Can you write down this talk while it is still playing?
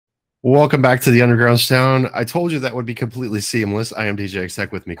Welcome back to the Underground Sound. I told you that would be completely seamless. I am DJ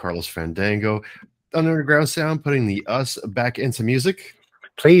Exec, with me, Carlos Fandango. Underground Sound, putting the us back into music.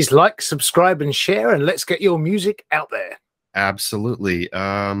 Please like, subscribe, and share, and let's get your music out there. Absolutely.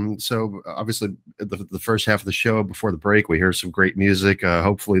 So obviously the first half of the show before the break, we hear some great music.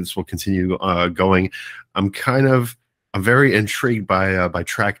 Hopefully this will continue going. I'm very intrigued by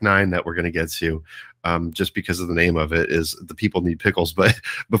track 9 that we're going to get to. Just because of the name of it is The People Need Pickles. But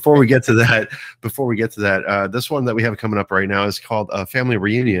before we get to that, this one that we have coming up right now is called Family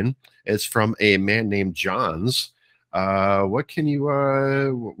Reunion. It's from a man named Johns. What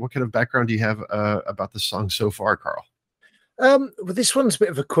kind of background do you have about the song so far, Carl? Well, this one's a bit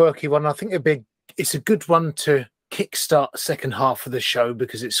of a quirky one. I think it's a good one to kickstart the second half of the show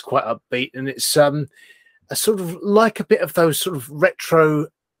because it's quite upbeat, and it's a sort of like a bit of those sort of retro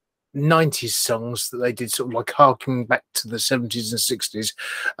 90s songs that they did, sort of like harking back to the 70s and 60s.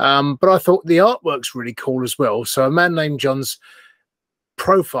 But I thought the artwork's really cool as well. So a man named John's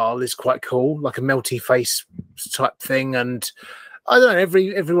profile is quite cool, like a melty face type thing. And I don't know,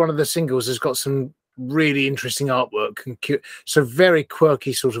 every one of the singles has got some really interesting artwork and cute, so very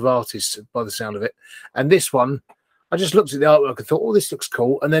quirky sort of artists by the sound of it. And this one, I just looked at the artwork and thought, oh, this looks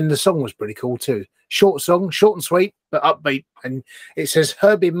cool. And then the song was pretty cool too. Short song, short and sweet, but upbeat. And it says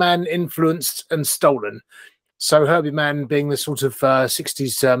Herbie Mann influenced and stolen. So Herbie Mann being the sort of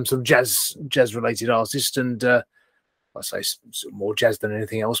 60s sort of jazz related artist, and I say more jazz than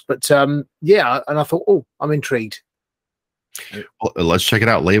anything else. But yeah, and I thought, oh, I'm intrigued. Well, let's check it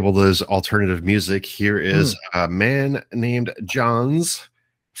out. Labeled as alternative music. Here is a man named John's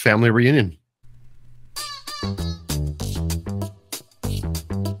Family Reunion.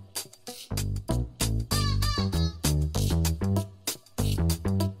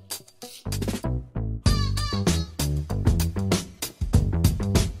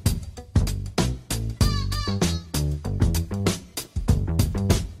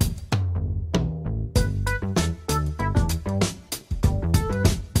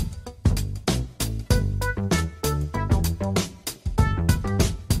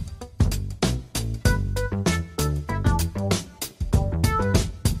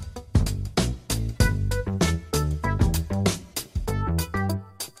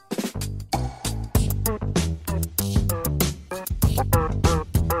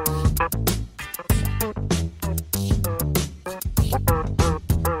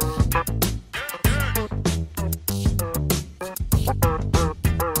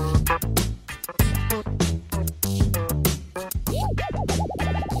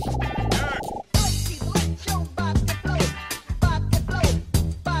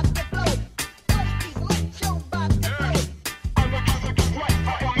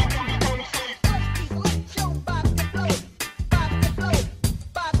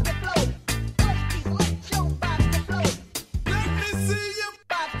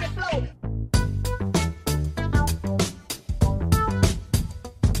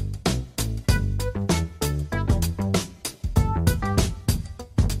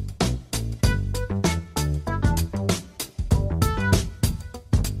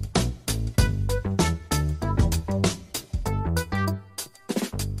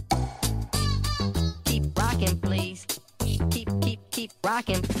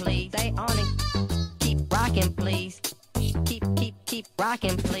 Rockin', please. Stay on it. Keep rockin', please. Keep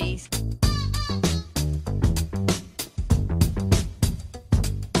rockin', please.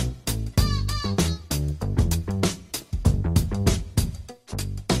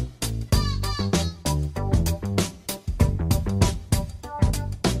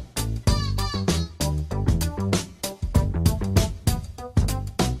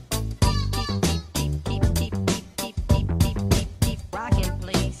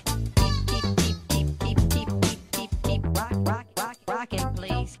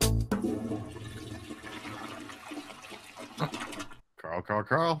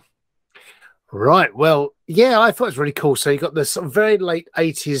 Carl. Right. Well, yeah, I thought it was really cool. So you got this sort of very late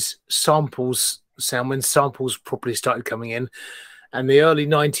 80s samples sound when samples properly started coming in, and the early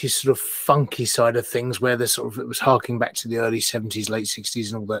 90s sort of funky side of things where the sort of it was harking back to the early 70s, late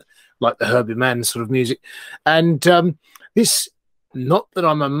 60s and all that, like the Herbie Mann sort of music. And this, not that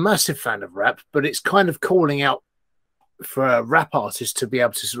I'm a massive fan of rap, but it's kind of calling out for a rap artist to be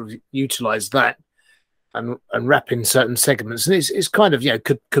able to sort of utilize that and rap in certain segments. And it's kind of,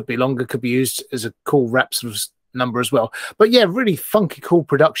 could be longer, could be used as a cool rap sort of number as well. But yeah, really funky, cool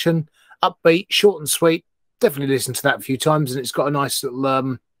production, upbeat, short and sweet. Definitely listen to that a few times, and it's got a nice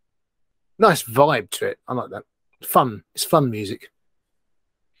little nice vibe to it. I like that. Fun. It's fun music.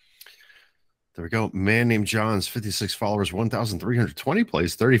 There we go. Man named John's 56 followers, 1,320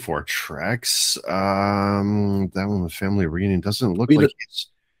 plays, 34 tracks. That one with family reunion doesn't look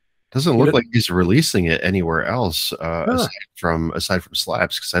like he's releasing it anywhere else aside from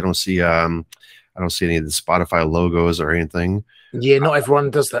Slaps, because I don't see any of the Spotify logos or anything. Yeah, not everyone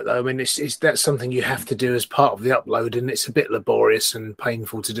does that though. I mean, that's something you have to do as part of the upload, and it's a bit laborious and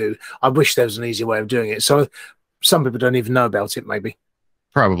painful to do. I wish there was an easy way of doing it. So some people don't even know about it, maybe.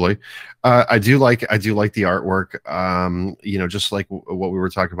 Probably. I do like the artwork. Just like what we were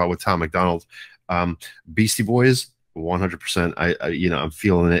talking about with Tom McDonald. Beastie Boys, 100%. I'm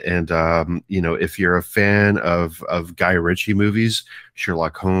feeling it. And if you're a fan of Guy Ritchie movies,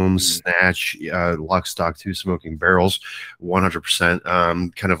 Sherlock Holmes, Snatch, Lock, Stock, Two Smoking Barrels,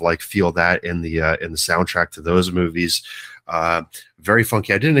 100%. Kind of like feel that in the soundtrack to those movies. Very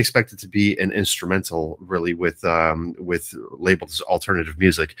funky. I didn't expect it to be an instrumental, really, with labeled as alternative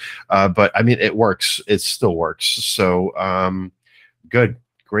music, but I mean, it works. It still works. So good,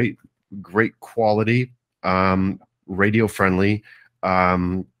 great quality, radio friendly,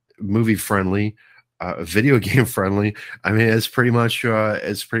 movie friendly, video game friendly. I mean, it's pretty much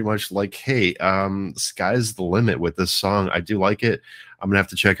like, hey, sky's the limit with this song. I do like it. I'm gonna have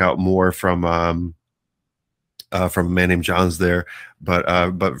to check out more from a man named John's there,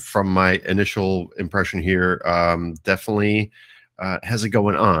 but from my initial impression here, definitely has it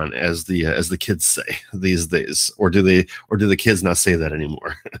going on, as the kids say these days, or do the kids not say that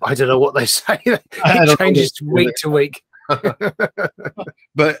anymore? I don't know what they say. It changes week to week.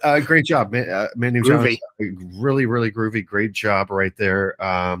 But great job, man named John. Really, really groovy. Great job right there.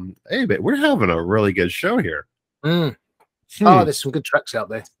 Hey, but we're having a really good show here. Oh, there's some good tracks out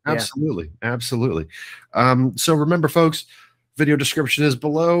there. Absolutely. So remember, folks, video description is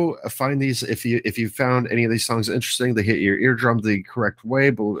below. Find these if you found any of these songs interesting, they hit your eardrum the correct way.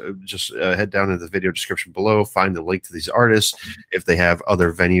 But just head down into the video description below. Find the link to these artists if they have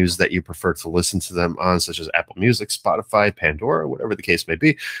other venues that you prefer to listen to them on, such as Apple Music, Spotify, Pandora, whatever the case may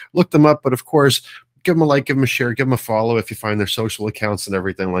be. Look them up, but of course, give them a like, give them a share, give them a follow if you find their social accounts and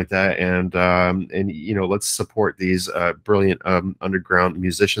everything like that. And let's support these brilliant underground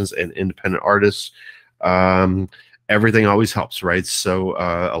musicians and independent artists. Everything always helps, right? So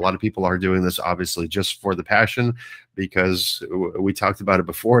a lot of people are doing this obviously just for the passion, because we talked about it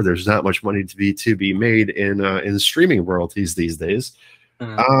before. There's not much money to be made in streaming royalties these days.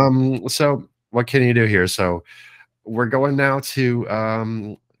 So what can you do here? So we're going now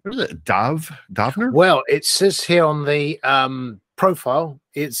to what is it? Dovner? Well, it says here on the profile,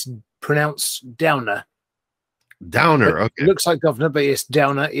 it's pronounced Downer. Downer, okay. It looks like Governor, but it's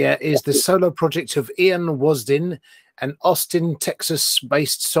Downer. Yeah, is the solo project of Ian Wasdin, an Austin,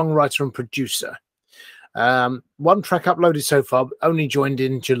 Texas-based songwriter and producer. One track uploaded so far, only joined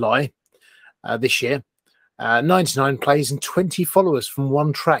in July this year. 99 plays and 20 followers from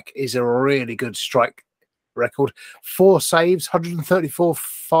one track is a really good strike record. 4 saves, 134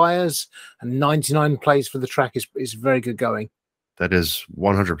 fires, and 99 plays for the track is very good going. That is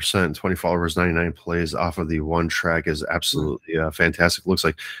 100%. 20 followers, 99 plays off of the one track is absolutely fantastic. Looks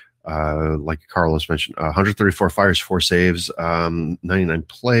like Carlos mentioned, 134 fires, 4 saves, 99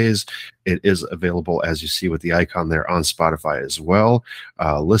 plays. It is available, as you see with the icon there, on Spotify as well.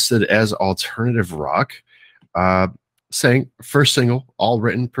 Listed as alternative rock. Saying first single, all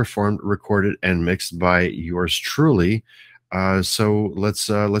written, performed, recorded, and mixed by yours truly. So let's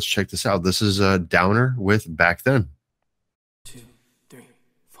check this out. This is Downer with Back Then. 2, 3,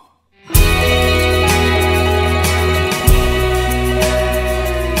 4.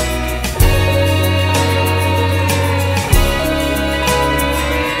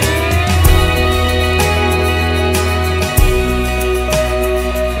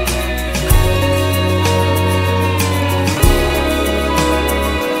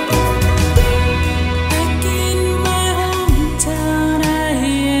 Back in my hometown, I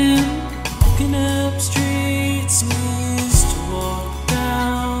am walking up streets.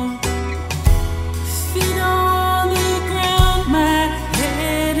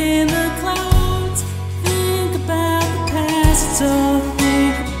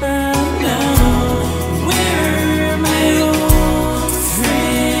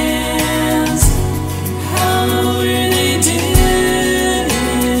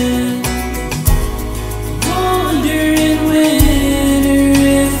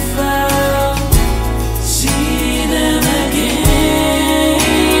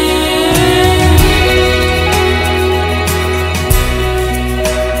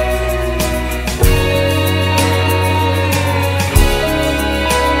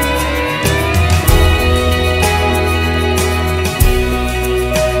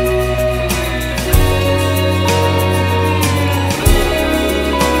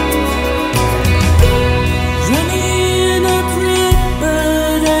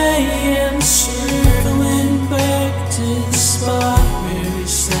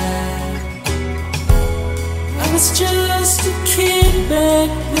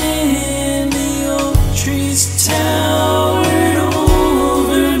 Back then, the oak trees towered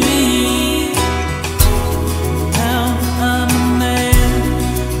over me. Now I'm a man,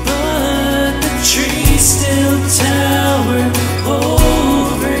 but the trees still tower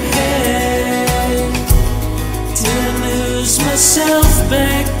overhead. Till I lose myself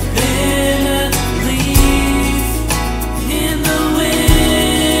back then, I leave in the wind.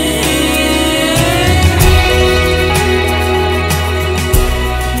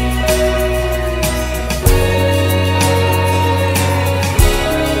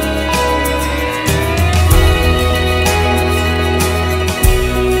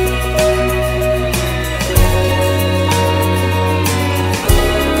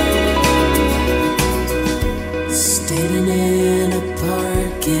 Standing in a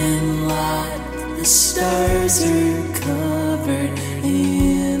parking lot, the stars are covered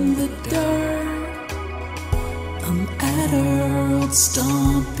in the dark. I'm at our old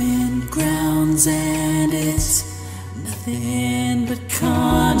stomping grounds, and it's nothing but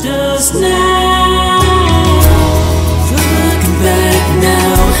condos now. Looking back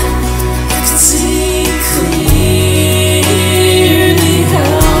now, I can see clearly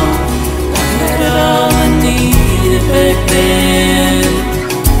how I had all I needed back then.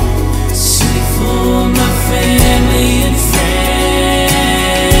 Safe for my family and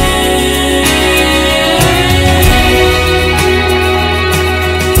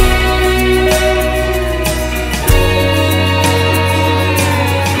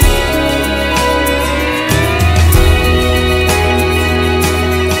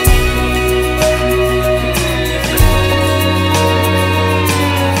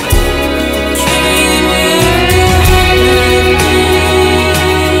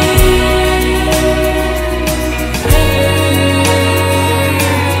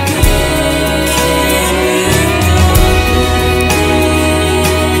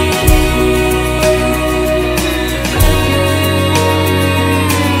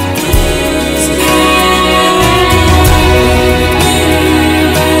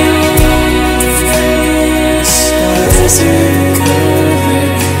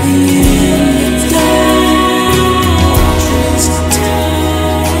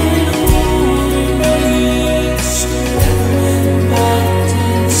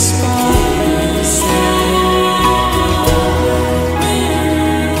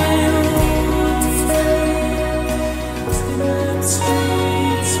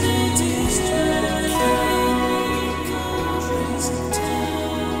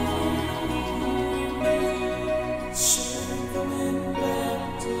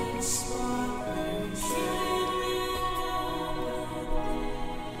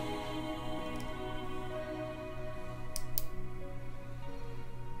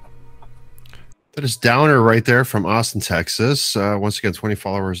That is Downer right there from Austin, Texas. Once again, 20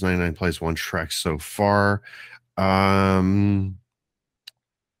 followers, 99 plays, 1 track so far. You can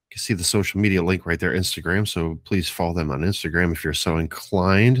see the social media link right there, Instagram. So please follow them on Instagram if you're so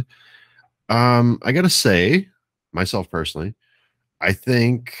inclined. I got to say, myself personally, I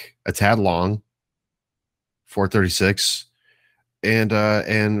think a tad long, 4:36.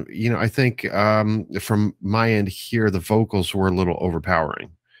 And you know, I think from my end here, the vocals were a little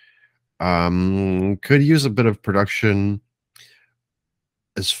overpowering. Could use a bit of production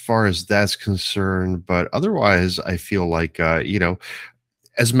as far as that's concerned, but otherwise I feel like you know,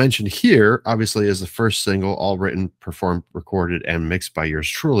 as mentioned here, obviously is the first single, all written, performed, recorded, and mixed by yours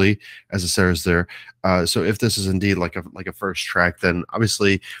truly, as it says there. So if this is indeed like a first track, then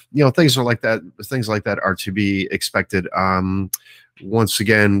obviously, you know, things like that are to be expected. Once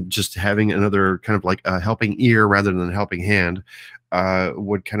again, just having another kind of like a helping ear rather than a helping hand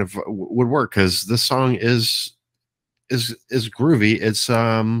would work, because this song is groovy. It's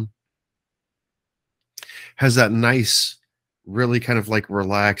has that nice, really kind of like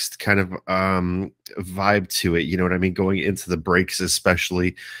relaxed kind of vibe to it, you know what I mean, going into the breaks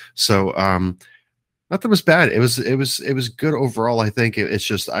especially. So not that it was bad. It was good overall. I think it's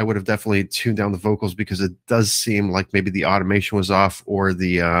just I would have definitely tuned down the vocals, because it does seem like maybe the automation was off, or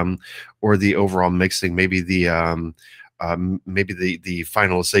the overall mixing, maybe the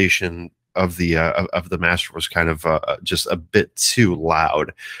finalization of the master was kind of just a bit too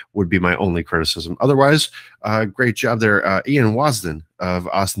loud, would be my only criticism. Otherwise, great job there, Ian Wasden of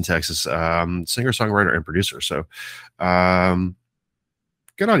Austin, Texas, singer, songwriter, and producer. So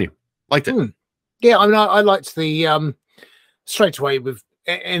good on you. Liked it. Yeah, I mean, I liked the straight away with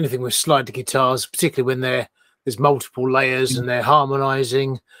anything with slide guitars, particularly when there's multiple layers and they're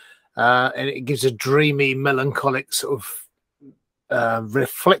harmonizing, and it gives a dreamy, melancholic sort of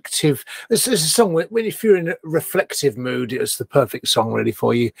reflective. This is a song when if you're in a reflective mood, it's the perfect song really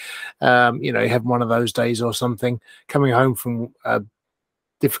for you. You know, you have one of those days or something, coming home from a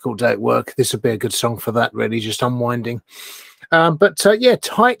difficult day at work, this would be a good song for that, really, just unwinding. But yeah,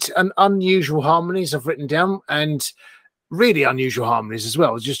 tight and unusual harmonies I've written down, and really unusual harmonies as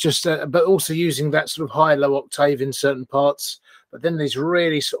well, just but also using that sort of high low octave in certain parts, but then these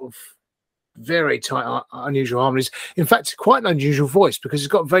really sort of very tight unusual harmonies. In fact, quite an unusual voice, because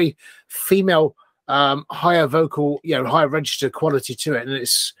it's got very female higher vocal, you know, higher register quality to it, and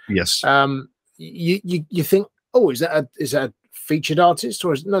it's yes, you think, oh, is that a featured artist,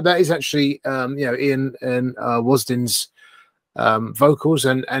 or no, that is actually you know, Ian and Wasden's vocals,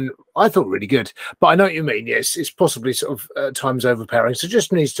 and I thought really good. But I know what you mean. Yes, it's possibly sort of at times overpowering, so it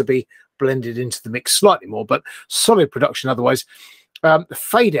just needs to be blended into the mix slightly more, but solid production otherwise.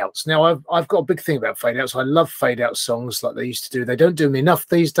 Fade outs. Now I've got a big thing about fade outs. I love fade out songs like they used to do. They don't do them enough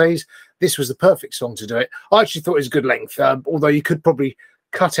these days. This was the perfect song to do it. I actually thought it was good length, although you could probably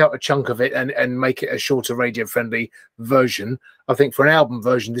cut out a chunk of it and make it a shorter radio friendly version. I think for an album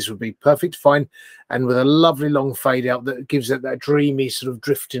version this would be perfect, fine, and with a lovely long fade out that gives it that dreamy sort of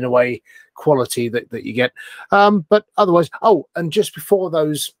drifting away quality that you get. But otherwise, oh, and just before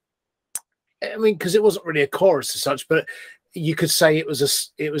those, I mean, because it wasn't really a chorus as such, but you could say it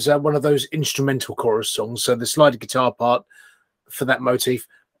was one of those instrumental chorus songs. So the slide guitar part for that motif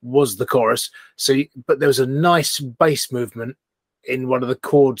was the chorus. So but there was a nice bass movement in one of the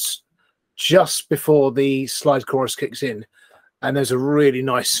chords just before the slide chorus kicks in, and there's a really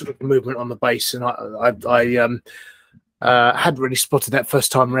nice sort of movement on the bass, and I hadn't really spotted that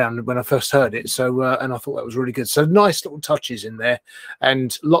first time around when I first heard it, so and I thought that was really good. So nice little touches in there,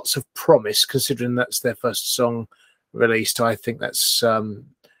 and lots of promise considering that's their first song released. I think that's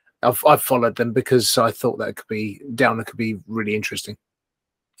I've followed them because I thought that could be Downer could be really interesting.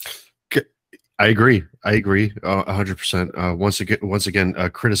 I agree 100%. Once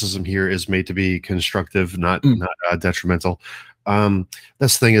again, criticism here is made to be constructive, not detrimental.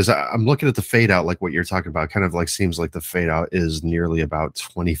 That's the thing is, I'm looking at the fade out, like what you're talking about, kind of like seems like the fade out is nearly about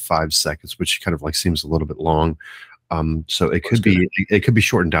 25 seconds, which kind of like seems a little bit long. So it could be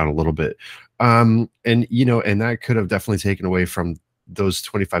shortened down a little bit. And you know, and that could have definitely taken away from those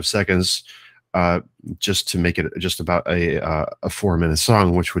 25 seconds just to make it just about a 4-minute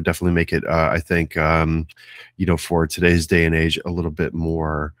song, which would definitely make it I think you know, for today's day and age, a little bit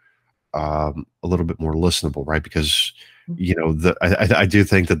more listenable, right? Because you know, I do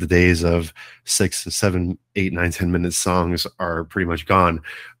think that the days of 6, 7, 8, 9, 10-minute songs are pretty much gone.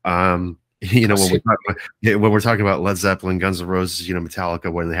 You know, when we're talking about Led Zeppelin, Guns N' Roses, you know,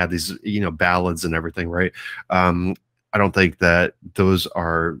 Metallica, when they had these, you know, ballads and everything, right? I don't think that those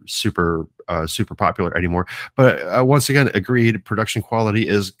are super popular anymore. But once again, agreed, production quality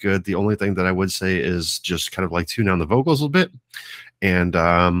is good. The only thing that I would say is just kind of like tune down the vocals a little bit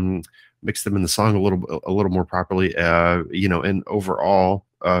and mix them in the song a little more properly. You know, and overall,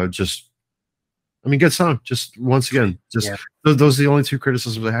 just, I mean, good song. Just once again, just those are the only two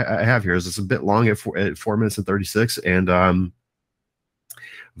criticisms I have here. Is it's a bit long at 4 minutes and 36, and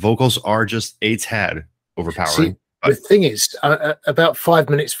vocals are just a tad overpowering. See, the thing is, about 5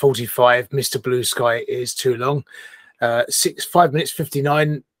 minutes 45, Mr. Blue Sky is too long. 5 minutes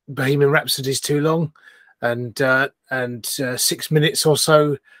 59, Bohemian Rhapsody is too long, and 6 minutes or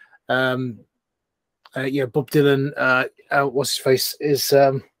so, yeah, Bob Dylan, what's his face is.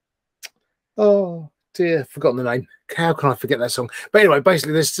 Oh dear, forgotten the name. How can I forget that song? But anyway,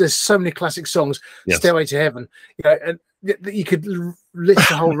 basically, there's so many classic songs. Yes. Stairway to Heaven. You know, and you could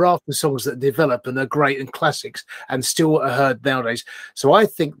list a whole raft of songs that develop and are great and classics and still are heard nowadays. So I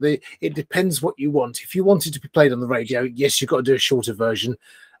think it depends what you want. If you want it to be played on the radio, yes, you've got to do a shorter version.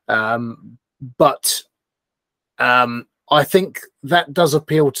 But I think that does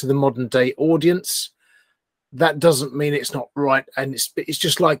appeal to the modern day audience. That doesn't mean it's not right, and it's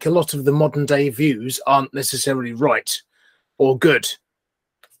just like a lot of the modern day views aren't necessarily right or good.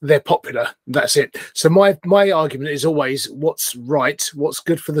 They're popular. That's it. So my argument is always what's right, what's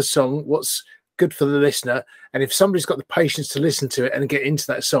good for the song, what's good for the listener, and if somebody's got the patience to listen to it and get into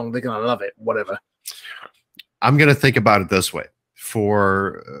that song, they're going to love it. Whatever. I'm going to think about it this way.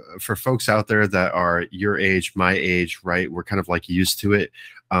 For folks out there that are your age, my age, right? We're kind of like used to it.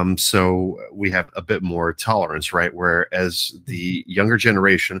 So we have a bit more tolerance, right? Whereas the younger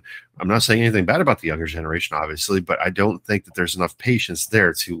generation, I'm not saying anything bad about the younger generation, obviously, but I don't think that there's enough patience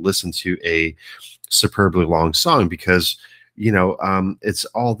there to listen to a superbly long song because, you know, it's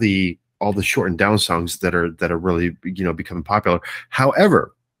all the shortened down songs that are really, you know, becoming popular.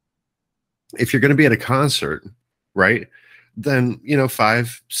 However, if you're going to be at a concert, right? then, you know,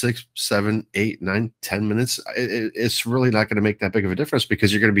 5, 6, 7, 8, 9, 10 minutes, it's really not going to make that big of a difference,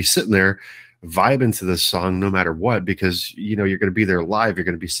 because you're going to be sitting there vibing to this song no matter what, because, you know, you're going to be there live. You're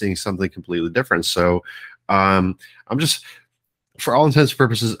going to be seeing something completely different. So I'm just, for all intents and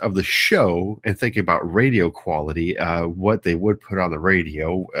purposes of the show, and thinking about radio quality, what they would put on the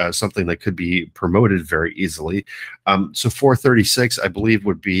radio, something that could be promoted very easily. So 436, I believe,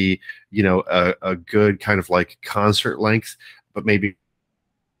 would be, you know, a good kind of like concert length, but maybe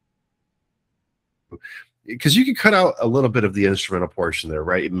because you could cut out a little bit of the instrumental portion there,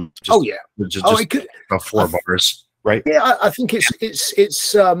 right? Oh yeah. Just It could, about 4 bars, right? yeah, I think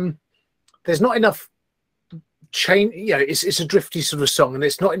it's there's not enough change. You know, it's a drifty sort of song, and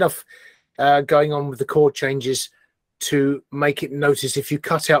it's not enough going on with the chord changes to make it notice. If you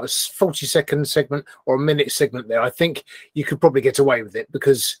cut out a 40-second segment or a minute segment there, I think you could probably get away with it,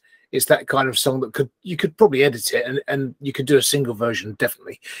 because it's that kind of song that you could probably edit it, and you could do a single version,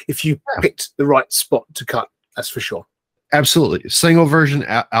 definitely, if you picked the right spot to cut. That's for sure. Absolutely. Single version,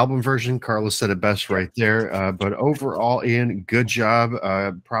 album version. Carlos said it best right there. But overall, Ian, good job.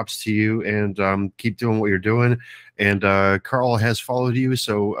 Props to you, and keep doing what you're doing. And Carl has followed you,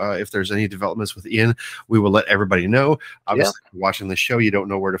 so if there's any developments with Ian, we will let everybody know. Obviously, if you're watching the show, you don't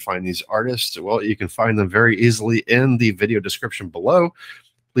know where to find these artists. Well, you can find them very easily in the video description below.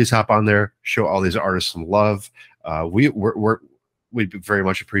 Please hop on there, show all these artists some love. We'd very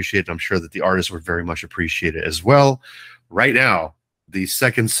much appreciate it. I'm sure that the artists would very much appreciate it as well. Right now, the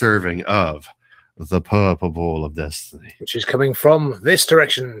second serving of the Purple Ball of Destiny, which is coming from this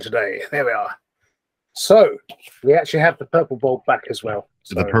direction today. There we are. So we actually have the Purple Ball back as well.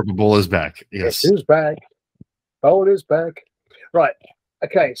 So the Purple Ball is back. Yes, it is back. Bowl is back. Right.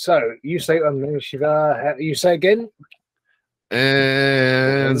 Okay. So you say, Shiva. You say again.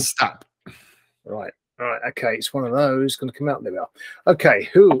 And stop. Right. Okay, it's one of those going to come out. There we are. Okay,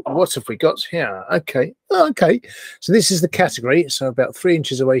 what have we got here? Okay. So this is the category. So about 3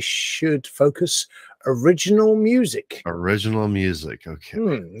 inches away should focus. Original music. Original music.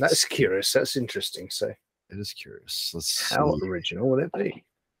 Okay. That's curious. That's interesting. So it is curious. Let's see. How original would it be?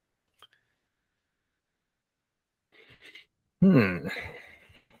 Oh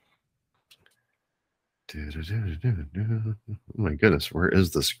my goodness, where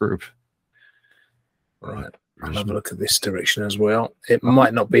is this group? Right, I'll have a look at this direction as well. It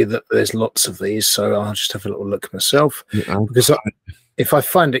might not be that there's lots of these, so I'll just have a little look myself. Because if I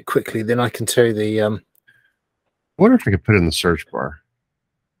find it quickly, then I can tell you the. I wonder if I could put it in the search bar.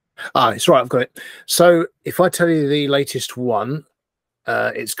 It's right. I've got it. So if I tell you the latest one,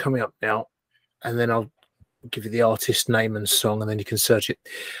 it's coming up now, and then I'll give you the artist name and song, and then you can search it.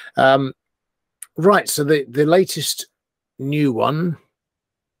 Right. So the latest new one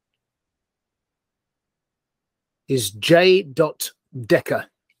is J.Decker.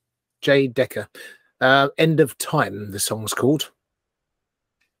 J.Decker. End of Time, the song's called.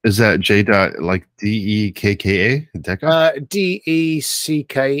 Is that J. like D-E-K-K-A? Decker?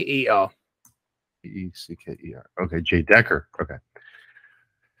 D-E-C-K-E-R. D-E-C-K-E-R. Okay, J. Decker. Okay.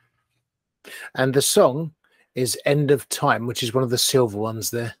 And the song is End of Time, which is one of the silver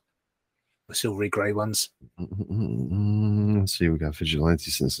ones there. The silvery grey ones. Let's see, we got Vigilante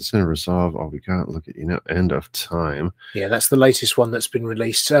Since the Sin Resolve. All we got, look at, End of Time. Yeah, that's the latest one that's been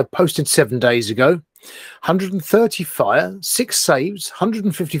released. Posted 7 days ago. 130 fire, 6 saves,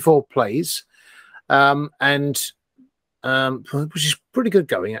 154 plays, which is pretty good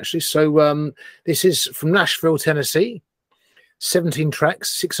going, actually. So this is from Nashville, Tennessee. 17 tracks,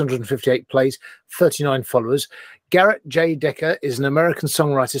 658 plays, 39 followers. Garrett J. Decker is an American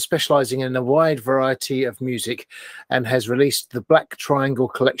songwriter specializing in a wide variety of music and has released the Black Triangle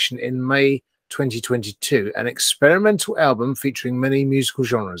Collection in May 2022, an experimental album featuring many musical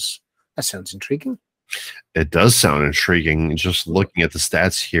genres. That sounds intriguing. It does sound intriguing. Just looking at the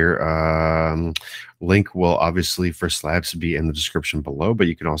stats here, link will obviously for Slabs be in the description below, but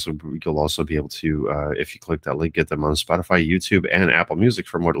you'll also be able to, if you click that link, get them on Spotify, YouTube, and Apple Music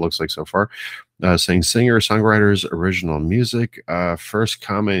from what it looks like so far. Saying singer, songwriters, original music. First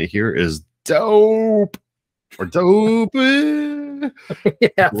comment here is dope or dope. Yeah,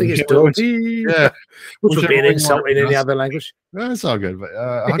 I think it's dope. Yeah, which would be an insult in any other language. That's all good. But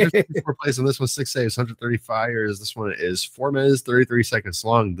 154 plays on this one, 6 saves, 130 fires. This one is 4 minutes, 33 seconds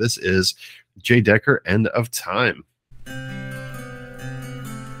long. This is J. Decker, End of Time.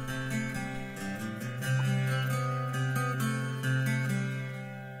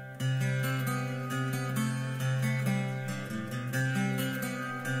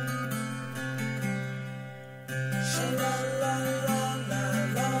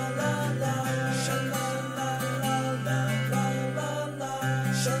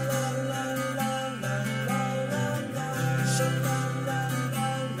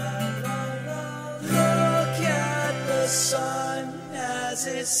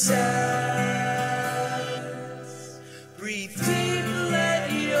 it says, breathe deep,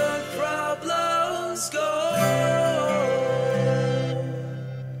 let your problems go.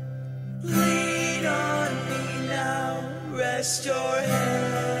 Lean on me now, rest your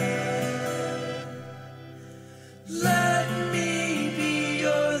head. Let me be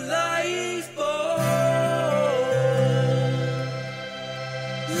your lifeboat.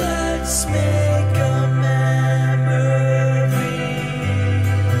 Let's make a memory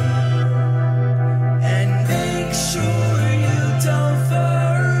and make sure you don't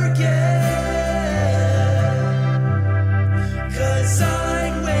forget. 'Cause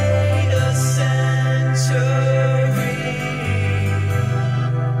I'd wait a century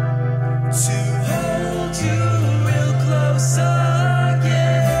to hold you real close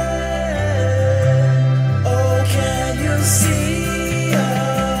again. Oh, can you see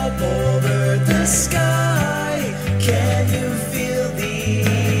up over the sky? Can you feel the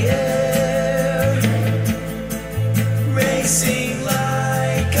air racing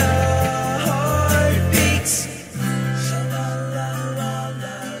like a heartbeat?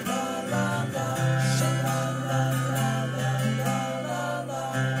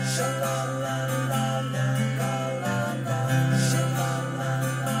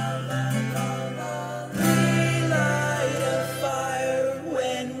 We light a fire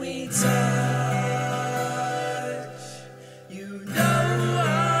when we touch. You know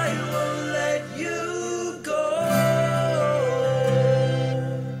I won't let you go.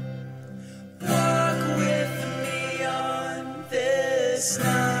 Walk with me on this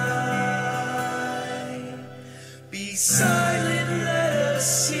night. Be silent, let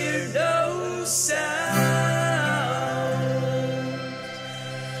us hear no sound.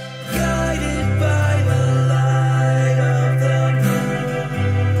 Guided by the light of the moon.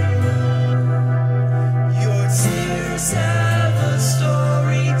 Your tears have a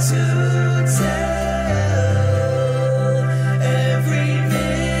story to tell. Every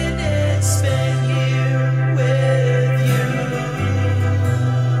minute spent here with you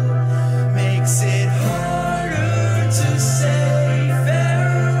makes it harder to say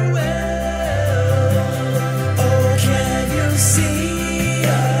farewell. Oh, can you see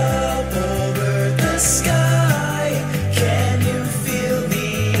up over the sky? Can you feel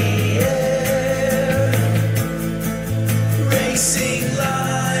the air racing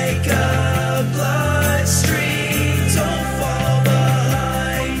like a bloodstream? Don't fall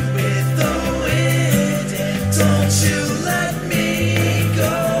behind with the wind. Don't you let me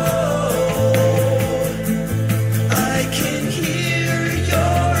go. I can hear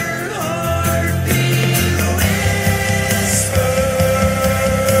your heartbeat whisper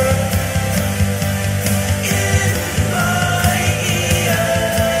in my ear.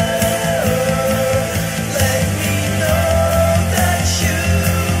 Let me know that you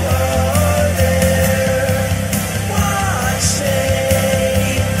are there.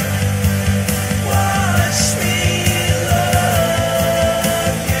 Watch me love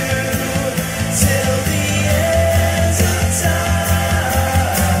you till the end of time.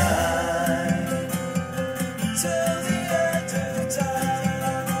 Till the end of time.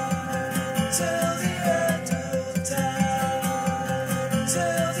 Till the end of time.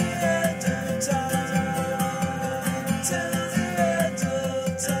 Till the end of time. Till the end of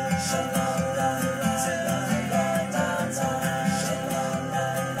time.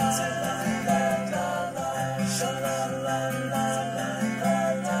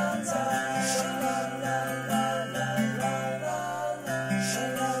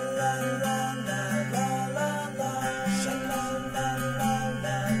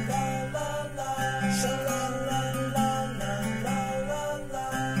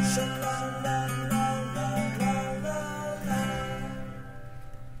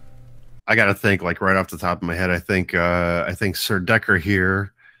 I got to think, like right off the top of my head, I think Sir Decker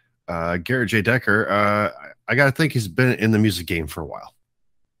here, Garrett J. Decker, I got to think he's been in the music game for a while.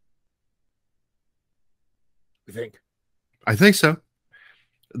 You think? I think so.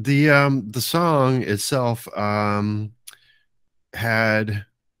 The song itself had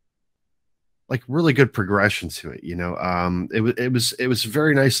like really good progression to it. You know, it was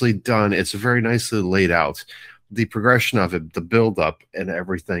very nicely done. It's very nicely laid out. The progression of it, the build up and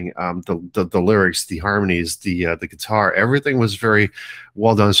everything, the lyrics, the harmonies, the guitar, everything was very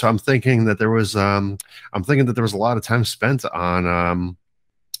well done. So I'm thinking that there was a lot of time spent on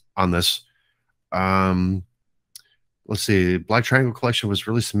this. Let's see, Black Triangle Collection was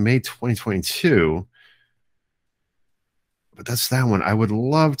released in May 2022, but that's that one. I would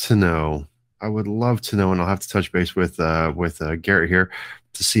love to know, and I'll have to touch base with Garrett here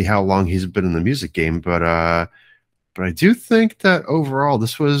to see how long he's been in the music game. But but I do think that overall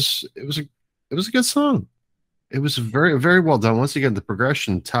this was it was a good song. It was very well done. Once again, the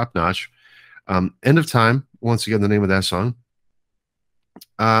progression top notch. End of Time. Once again, the name of that song.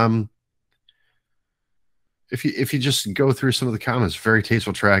 Um, if you just go through some of the comments, very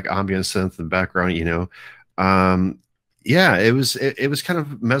tasteful track, ambient synth in the background, you know. Yeah, it was kind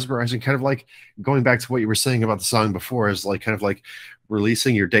of mesmerizing, kind of like going back to what you were saying about the song before, is like kind of like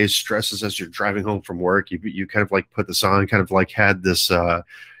releasing your day's stresses as you're driving home from work. You kind of like put this on, kind of like had this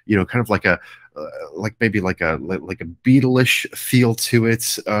you know, kind of like a like maybe like a Beatles-ish feel to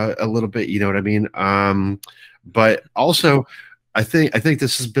it a little bit, you know what I mean? But also I think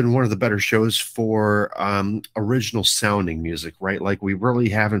this has been one of the better shows for original sounding music, right? Like we really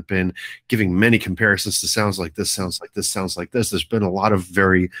haven't been giving many comparisons to sounds like this, sounds like this, sounds like this. There's been a lot of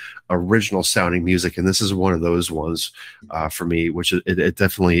very original sounding music, and this is one of those ones for me, which it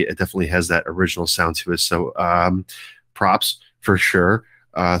definitely has that original sound to it. So props for sure.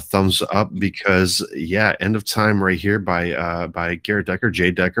 Thumbs up, because yeah, End of Time right here by Garrett Decker, Jay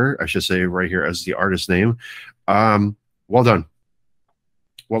Decker, I should say, right here as the artist name. Well done.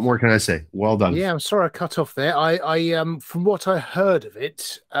 What more can I say? Well done. Yeah, I'm sorry I cut off there. I from what I heard of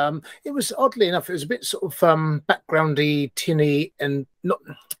it, it was, oddly enough, it was a bit sort of backgroundy, tinny, and not,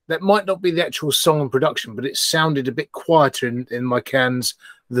 that might not be the actual song and production, but it sounded a bit quieter in my cans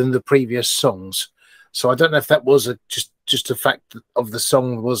than the previous songs. So I don't know if that was just a fact of the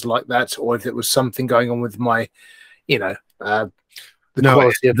song was like that, or if it was something going on with my, you know, the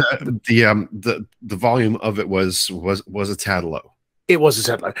quality of the volume of it was a tad low. It was a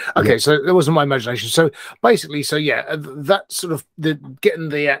tad low. Okay, so it wasn't my imagination. So basically, so yeah, that sort of getting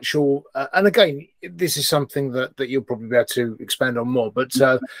the actual, and again, this is something that you'll probably be able to expand on more. But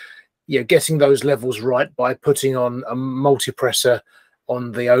yeah, getting those levels right by putting on a multipressor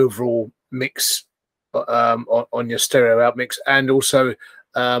on the overall mix, on your stereo out mix, and also you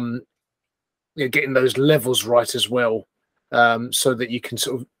know, getting those levels right as well, so that you can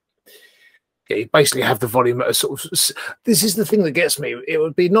sort of, yeah, you basically have the volume at a sort of, this is the thing that gets me. It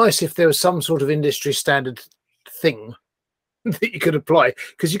would be nice if there was some sort of industry standard thing that you could apply,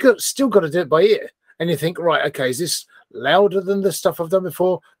 because still got to do it by ear, and you think, right, okay, is this louder than the stuff I've done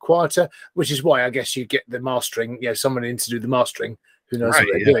before, quieter? Which is why I guess you get the mastering, you know, someone in to do the mastering who knows what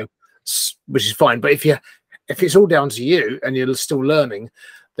they're doing, which is fine. But if it's all down to you and you're still learning,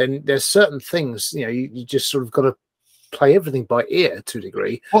 then there's certain things, you know, you just sort of got to play everything by ear to a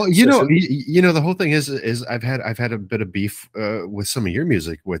degree. Well, you know, the whole thing is I've had a bit of beef with some of your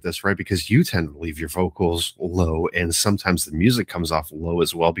music with this, right? Because you tend to leave your vocals low, and sometimes the music comes off low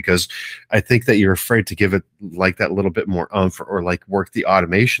as well, because I think that you're afraid to give it like that little bit more or like work the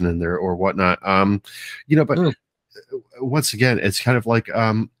automation in there or whatnot. You know, but once again, it's kind of like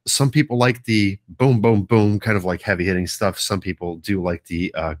some people like the boom boom boom kind of like heavy hitting stuff. Some people do like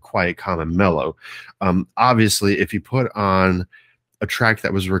the quiet, calm, and mellow. Obviously, if you put on a track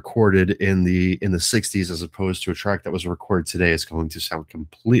that was recorded in the 60s as opposed to a track that was recorded today, it's going to sound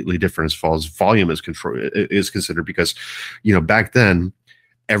completely different as far as volume is considered, because you know, back then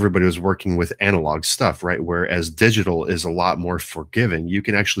everybody was working with analog stuff, right? Whereas digital is a lot more forgiving. You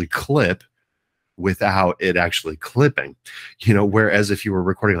can actually clip without it actually clipping, you know, whereas if you were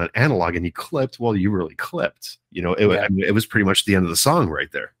recording on analog and you clipped, well, you really clipped, you know. I mean, it was pretty much the end of the song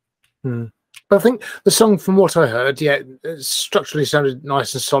right there. But I think the song, from what I heard, yeah, it structurally sounded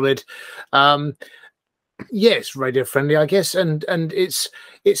nice and solid. Yeah, it's radio friendly, I guess, and it's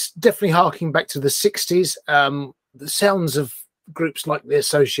definitely harking back to the 60s. The sounds of groups like The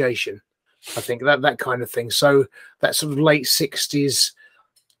Association, I think, that kind of thing. So that sort of late 60s,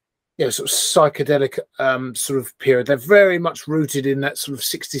 you know, sort of psychedelic sort of period. They're very much rooted in that sort of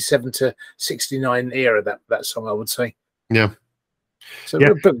 67 to 69 era, that song, I would say. Yeah. So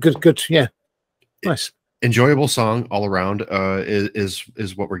yeah. Good. Yeah. Nice. Enjoyable song all around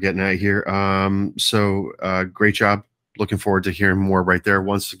is what we're getting at here. So great job. Looking forward to hearing more right there.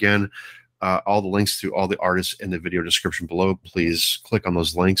 Once again, all the links to all the artists in the video description below. Please click on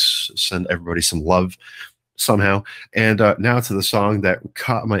those links. Send everybody some love somehow. And now to the song that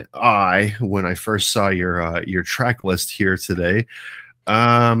caught my eye when I first saw your track list here today.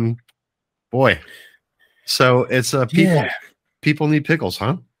 Boy, so it's people need pickles,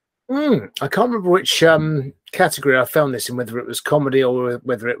 huh? I can't remember which category I found this in, whether it was comedy or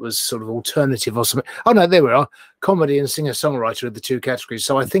whether it was sort of alternative or something. Oh no, there we are. Comedy and singer-songwriter are the two categories.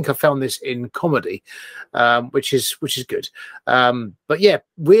 So I think I found this in comedy, which is good. But yeah,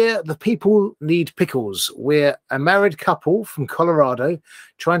 we're the People Need Pickles. We're a married couple from Colorado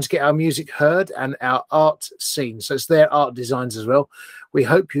trying to get our music heard and our art seen. So it's their art designs as well. We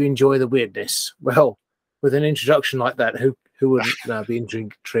hope you enjoy the weirdness. Well, with an introduction like that, who wouldn't be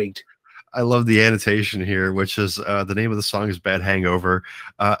intrigued? I love the annotation here, which is the name of the song is Bad Hangover,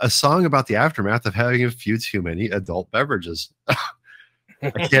 a song about the aftermath of having a few too many adult beverages.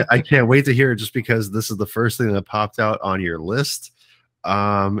 I can't wait to hear it, just because this is the first thing that popped out on your list.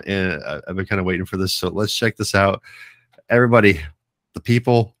 And I've been kind of waiting for this. So let's check this out. Everybody, the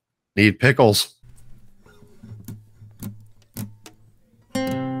people need pickles.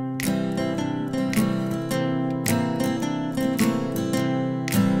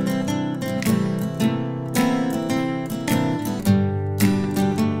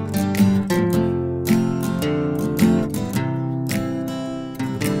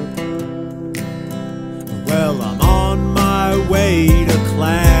 Well, I'm on my way to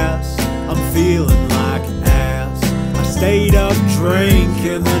class. I'm feeling like an ass. I stayed up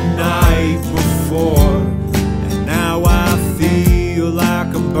drinking the night before, and now I feel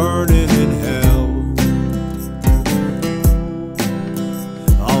like I'm burning in hell.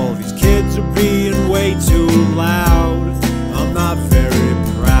 All these kids are being way too loud. I'm not very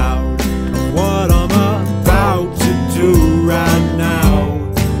proud of what I'm about to do right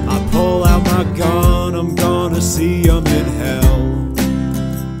now. I pull out my gun, I'm gonna see 'em in hell.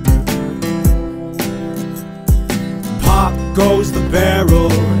 Pop goes the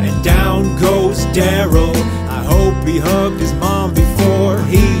barrel, and down goes Daryl. I hope he hugged his mom before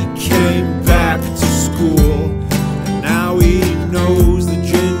he came back to school. And now he knows the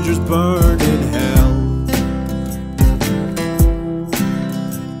gingers burn in hell.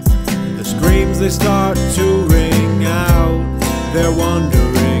 The screams, they start to ring out. They're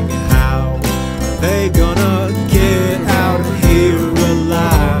wondering how they gonna get out of here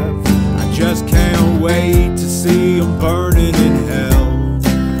alive. I just can't wait to see them burning in hell.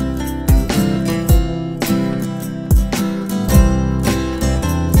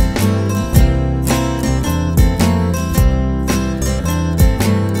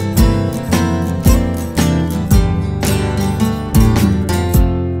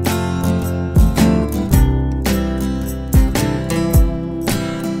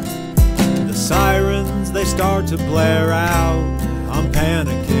 The sirens, they start to blare out. I'm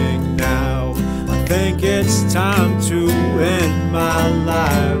panicking now. I think it's time to end my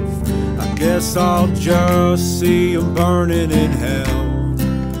life. I guess I'll just see 'em burning in hell.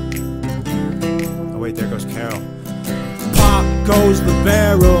 Oh wait, there goes Carol. Pop goes the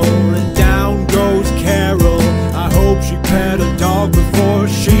barrel, and down goes Carol. I hope she pet a dog before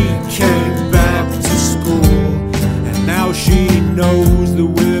she came back to school. And now she knows the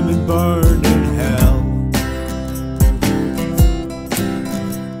women burn in hell.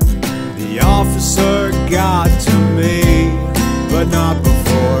 The officer got to me, but not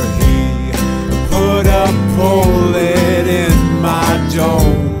before he put a bullet in my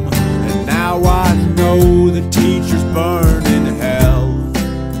dome. And now I know the teachers burn in hell.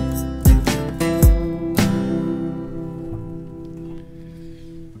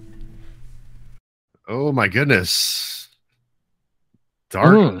 Oh my goodness.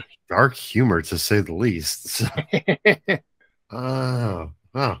 Dark humor, to say the least. Oh,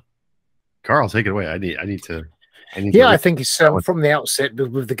 Carl, take it away. I need to. Yeah, I think it's from the outset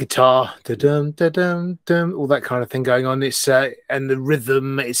with the guitar, da-dum, da-dum, dum, all that kind of thing going on. It's and the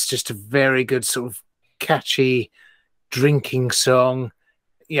rhythm. It's just a very good sort of catchy drinking song.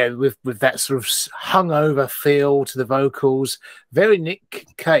 You know, with that sort of hungover feel to the vocals. Very Nick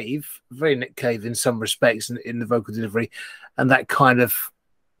Cave in some respects in the vocal delivery, and that kind of,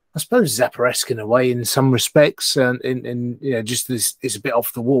 I suppose, Zappa-esque in a way in some respects, and in you know, just this is a bit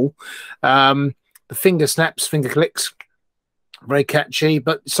off the wall. The finger snaps, finger clicks, very catchy.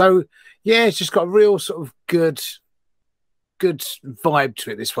 But so yeah, it's just got a real sort of good vibe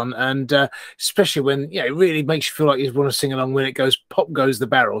to it, this one, and especially when, you know, it really makes you feel like you want to sing along when it goes pop goes the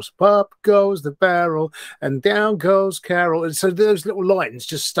barrels, pop goes the barrel, and down goes Carol, and so those little lines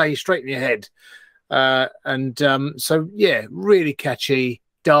just stay straight in your head. So yeah, really catchy,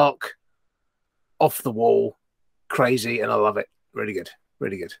 dark, off the wall, crazy, and I love it. Really good,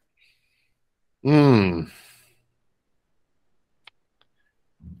 really good.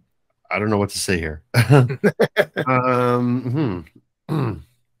 I don't know what to say here.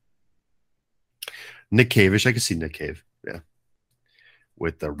 Nick Cave-ish. I can see Nick Cave, yeah,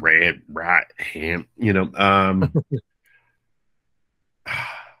 with the red right hand, you know.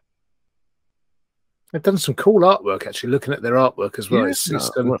 They've done some cool artwork, actually, looking at their artwork as well. Yeah, It's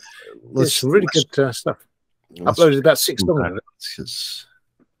some really good stuff. Uploaded about 6 songs.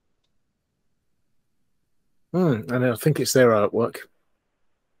 And I think it's their artwork.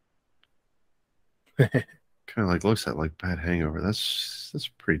 Kind of like looks at like Bad Hangover. That's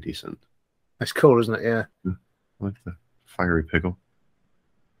pretty decent. That's cool, isn't it? Yeah. I like the fiery pickle.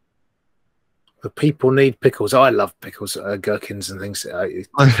 The people need pickles. I love pickles, gherkins and things.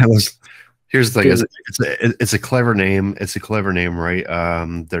 Here's the thing: Good. it's a clever name. It's a clever name, right?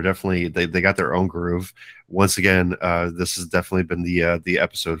 They're definitely they got their own groove. Once again, this has definitely been the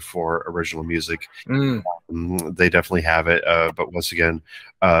episode for original music. Mm. They definitely have it. But once again,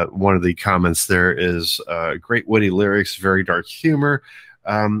 one of the comments there is great witty lyrics, very dark humor,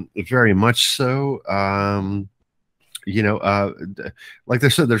 very much so. You know, like they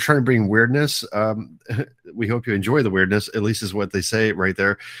said, they're trying to bring weirdness. We hope you enjoy the weirdness, at least is what they say right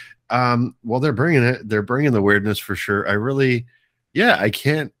there. Well, they're bringing it. They're bringing the weirdness for sure. I really, yeah, I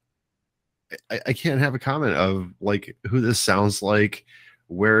can't have a comment of like who this sounds like,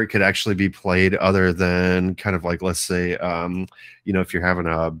 where it could actually be played, other than kind of like, let's say, you know, if you're having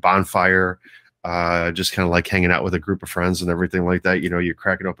a bonfire, just kind of like hanging out with a group of friends and everything like that. You know, you're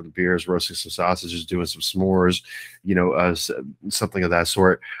cracking open the beers, roasting some sausages, doing some s'mores, you know, something of that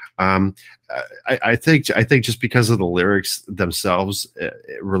sort. I think just because of the lyrics themselves,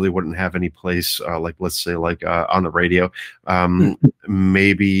 it really wouldn't have any place, like let's say like on the radio,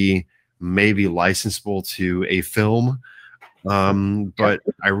 maybe licensable to a film. But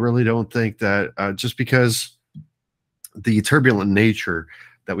I really don't think that just because the turbulent nature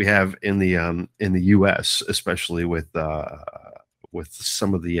that we have in the U.S., especially with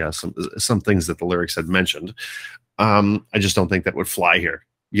some of the some things that the lyrics had mentioned, I just don't think that would fly here.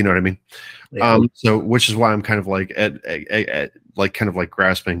 You know what I mean? Yeah. So, which is why I'm kind of like like kind of like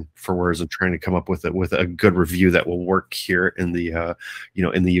grasping for words and trying to come up with a good review that will work here in the you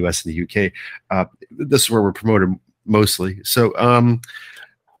know, in the U.S. and the U.K. This is where we're promoted mostly. So,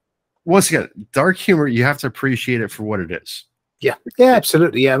 once again, dark humor, you have to appreciate it for what it is. Yeah, yeah,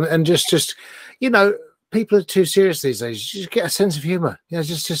 absolutely. Yeah, and just you know, people are too serious these days. Just get a sense of humor. You know,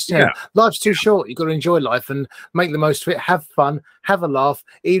 just you know, life's too short. You've got to enjoy life and make the most of it. Have fun, have a laugh,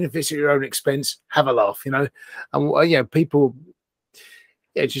 even if it's at your own expense. Have a laugh. You know, and you know, people.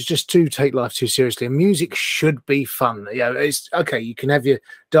 Yeah, just to take life too seriously. And music should be fun. You know, it's okay. You can have your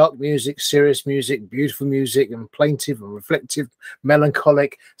dark music, serious music, beautiful music, and plaintive and reflective,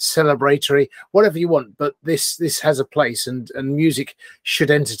 melancholic, celebratory, whatever you want. But this has a place, and music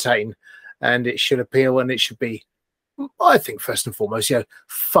should entertain, and it should appeal, and it should be, I think, first and foremost, you know,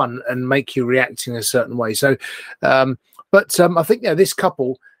 fun and make you react in a certain way. So, I think, yeah, this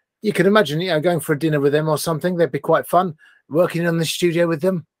couple, you can imagine, you know, going for a dinner with them or something. They'd be quite fun. Working in the studio with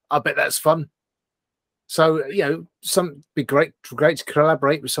them, I bet that's fun. So, you know, be great to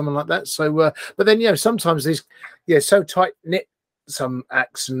collaborate with someone like that. So, but then, you know, sometimes these, yeah, so tight knit, some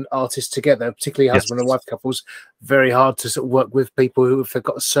acts and artists together, particularly husband and wife couples, very hard to sort of work with people who have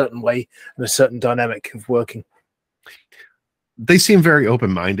got a certain way and a certain dynamic of working. They seem very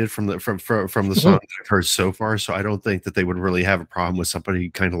open-minded from the song that I've heard so far. So I don't think that they would really have a problem with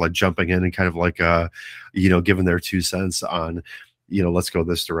somebody kind of like jumping in and kind of like, you know, giving their 2 cents on, you know, let's go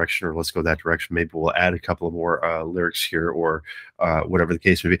this direction or let's go that direction. Maybe we'll add a couple of more lyrics here or whatever the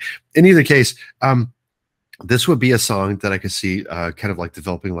case may be. In either case, this would be a song that I could see kind of like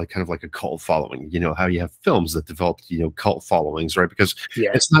developing like kind of like a cult following. You know how you have films that develop, you know, cult followings, right? Because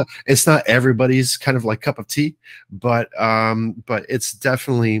it's not everybody's kind of like cup of tea, but it's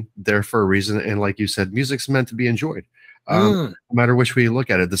definitely there for a reason. And like you said, music's meant to be enjoyed. No matter which way you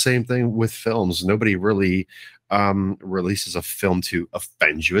look at it. The same thing with films. Nobody really releases a film to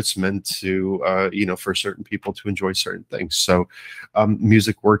offend you. It's meant to you know, for certain people to enjoy certain things. So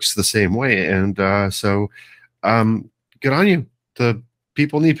music works the same way. And so good on you. The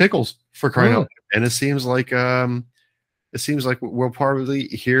people need pickles, for crying out loud. And it seems like we'll probably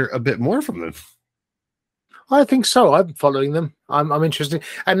hear a bit more from them. I think so. I'm following them. I'm interested,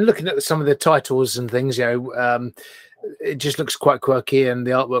 and looking at some of the titles and things. You know, it just looks quite quirky, and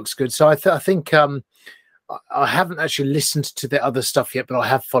the artwork's good. So I think I haven't actually listened to the other stuff yet, but I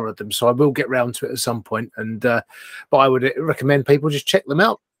have followed them, so I will get round to it at some point. And but I would recommend people just check them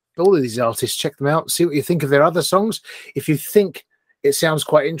out. All of these artists, check them out. See what you think of their other songs. If you think it sounds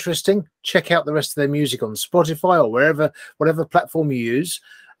quite interesting, check out the rest of their music on Spotify or whatever platform you use.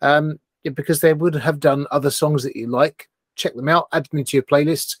 Because they would have done other songs that you like. Check them out, add them into your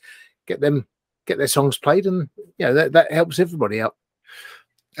playlists, get their songs played, and you know, that helps everybody out.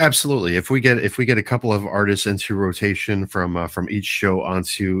 Absolutely. If we get a couple of artists into rotation from each show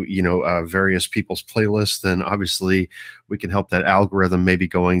onto, you know, various people's playlists, then obviously we can help that algorithm maybe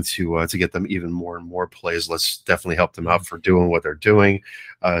going to get them even more and more plays. Let's definitely help them out for doing what they're doing.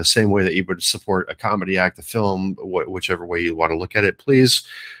 Same way that you would support a comedy act, a film, whichever way you want to look at it, please.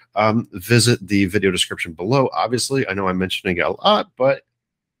 Visit the video description below. Obviously, I know I'm mentioning it a lot, but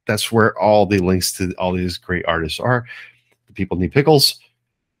That's where all the links to all these great artists are. The people need pickles.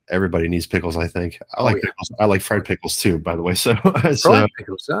 Everybody needs pickles, I think. I like pickles. I like fried pickles too, by the way. So, fried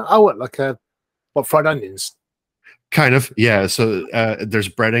pickles. Oh, what, like fried onions? Kind of, yeah. So there's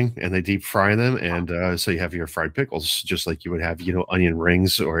breading, and they deep fry them, and so you have your fried pickles, just like you would have, onion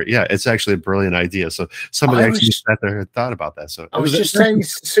rings. Or yeah, it's actually a brilliant idea. So somebody actually sat there and thought about that. So I was just saying,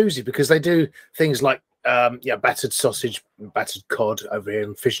 Susie, because they do things like battered sausage, battered cod over here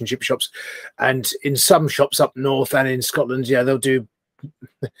in fish and chip shops, and in some shops up north and in Scotland, they'll do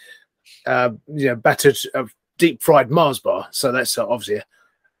battered deep fried Mars bar. So that's obviously a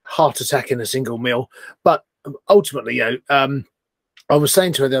heart attack in a single meal, but ultimately, I was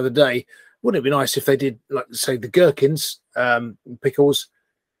saying to her the other day, wouldn't it be nice if they did, like, say, the gherkins, pickles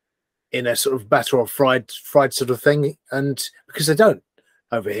in a sort of batter or fried sort of thing? And because they don't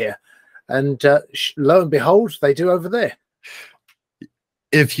over here, and lo and behold, they do over there.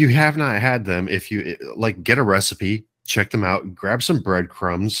 If you have not had them, if you get a recipe, check them out, grab some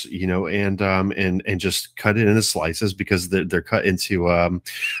breadcrumbs, and just cut it into slices, because they're cut into,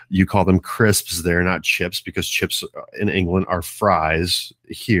 you call them crisps. They're not chips, because chips in England are fries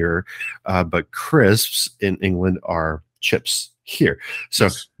here, but crisps in England are chips here. So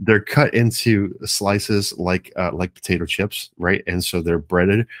they're cut into slices like potato chips, right? And so they're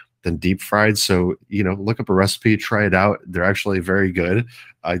breaded, then deep fried. So, look up a recipe, try it out. They're actually very good.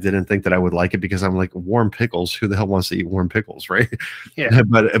 I didn't think that I would like it, because I'm like, warm pickles, who the hell wants to eat warm pickles, right? Yeah.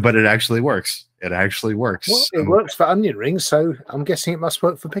 but it actually works. It actually works. Well, it works for onion rings, so I'm guessing it must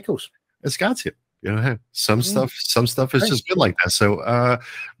work for pickles. It's got to. Hey, some stuff is just good like that. So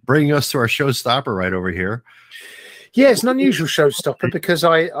bringing us to our showstopper right over here. Yeah, it's an unusual showstopper, because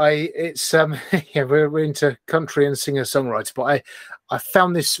it's we're into country and singer-songwriter, but I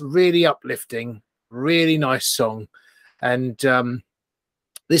found this really uplifting, really nice song, and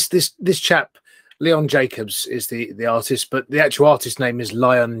this chap, Leon Jacobs, is the artist, but the actual artist name is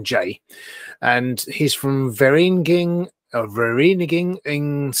Lion J, and he's from Vereniging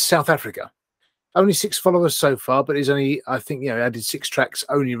in South Africa. Only 6 followers so far, but he's only, I think, added 6 tracks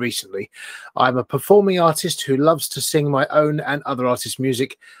only recently. I'm a performing artist who loves to sing my own and other artists'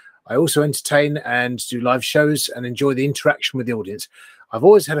 music. I also entertain and do live shows and enjoy the interaction with the audience. I've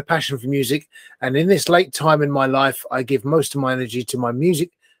always had a passion for music, and in this late time in my life, I give most of my energy to my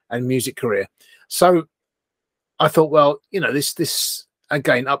music and music career. So I thought, well, this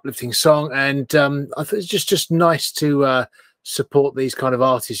again, uplifting song, and I thought it's just nice to support these kind of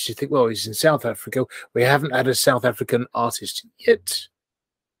artists. You think, well, he's in South Africa. We haven't had a South African artist yet.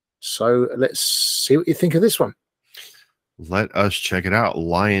 So let's see what you think of this one. Let us check it out.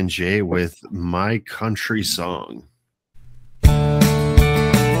 Lion J with My Country Song.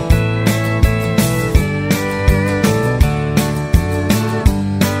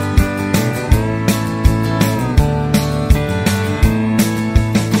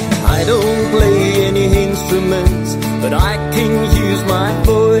 I don't play any instruments, but I can use my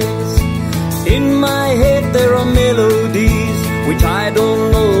voice. In my head there are melodies which I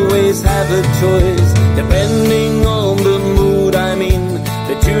don't always have a choice. Depending on the mood I'm in,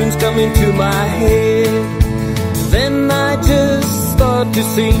 the tunes come into my head. Then I just start to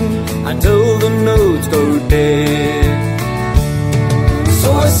sing until the notes go dead.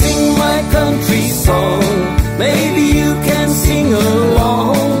 So I sing my country song, maybe you can sing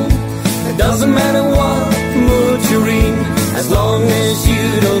along. It doesn't matter what mood you're in, as long as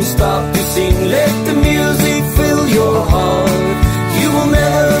you don't stop to sing. Let the music fill your heart, you will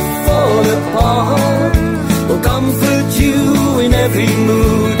never fall apart. Will comfort you in every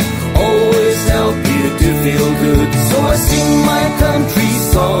mood, always help you to feel good. So I sing my country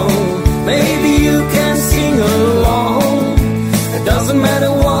song, maybe you can sing along. It doesn't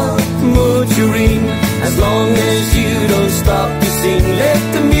matter what mood you're in, as long as you don't stop to sing. Let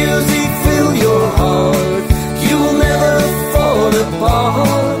the music fill your heart, you will never fall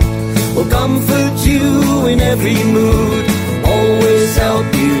apart. Will comfort you in every mood, always help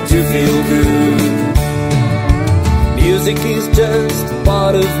you to feel good. Music is just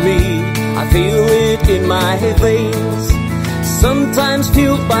part of me, I feel it in my veins. Sometimes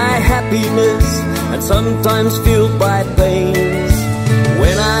fueled by happiness, and sometimes fueled by pains.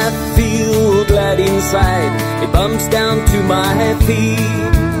 When I feel glad inside, it bumps down to my feet.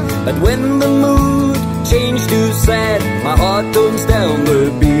 But when the mood changes to sad, my heart tones down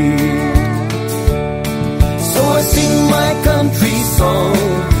the beat. So I sing my country song,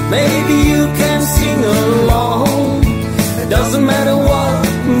 maybe you can sing along. It doesn't matter what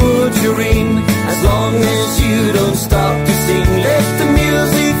mood you're in, as long as you don't stop to sing. Let the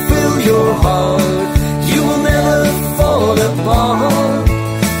music fill your heart, you will never fall apart.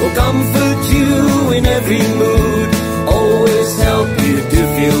 comfort you in every mood, always help you to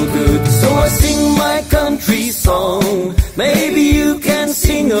feel good. So I sing my country song, maybe you can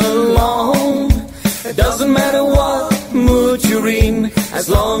sing along. It doesn't matter what mood you're in, as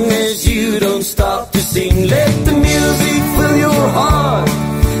long as you don't stop to sing. Let the music fill your heart,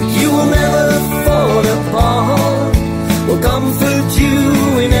 you will never fall apart. Will comfort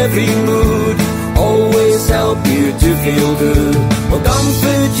you in every mood, always help you to feel good. Will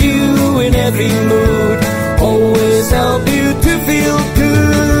comfort you in every mood, always help you to feel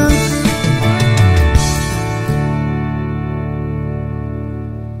good.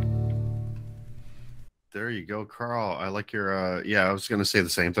 There you go, Carl. I like your yeah, I was gonna say the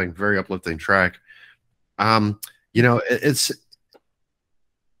same thing. Very uplifting track. You know, it's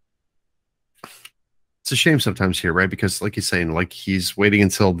a shame sometimes here, right? Because like you're saying, like he's waiting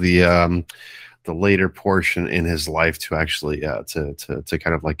until the later portion in his life to actually to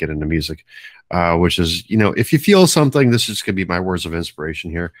kind of like get into music, which is, you know, if you feel something, this is gonna be my words of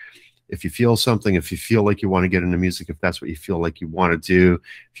inspiration here. If you feel something, if you feel like you want to get into music, if that's what you feel like you want to do,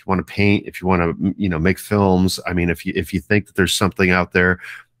 if you want to paint, if you want to, you know, make films, I mean, if you think that there's something out there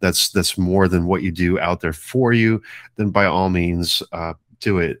that's more than what you do out there for you, then by all means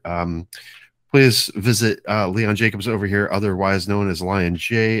do it. Please visit Leon Jacobs over here, otherwise known as Lion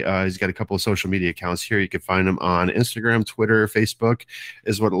J. He's got a couple of social media accounts here. You can find him on Instagram, Twitter, Facebook,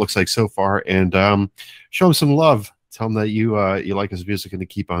 is what it looks like so far. And show him some love. Tell him that you like his music and to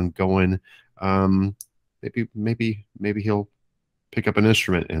keep on going. Maybe he'll pick up an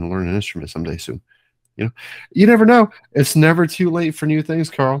instrument and learn an instrument someday soon. You know, you never know. It's never too late for new things,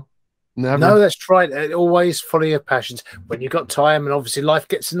 Carl. Never. No, that's right. Always follow your passions when you've got time, and obviously life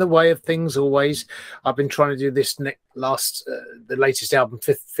gets in the way of things. Always, I've been trying to do this the latest album,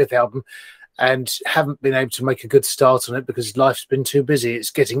 fifth album, and haven't been able to make a good start on it because life's been too busy.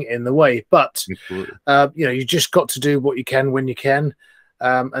 It's getting in the way. But you know, you just got to do what you can when you can.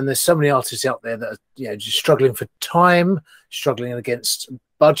 And there's so many artists out there that are, you know, just struggling for time, struggling against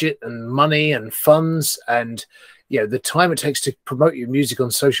budget and money and funds, and you know, the time it takes to promote your music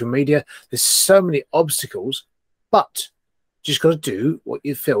on social media. There's so many obstacles, but you just got to do what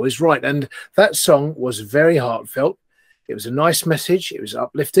you feel is right. And that song was very heartfelt. It was a nice message. It was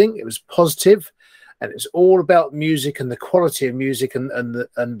uplifting. It was positive, and it's all about music and the quality of music and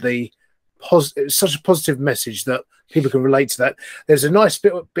the it's such a positive message that people can relate to that. There's a nice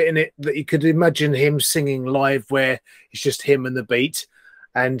bit in it that you could imagine him singing live, where it's just him and the beat,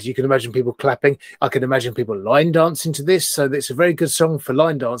 and you can imagine people clapping. I can imagine people line dancing to this, so it's a very good song for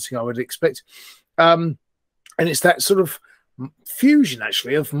line dancing, I would expect. And it's that sort of fusion,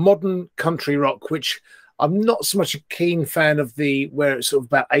 actually, of modern country rock, which I'm not so much a keen fan of where it's sort of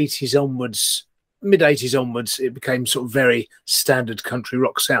about 80s onwards, mid-80s onwards, it became sort of very standard country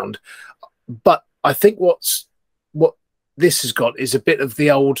rock sound. But I think what this has got is a bit of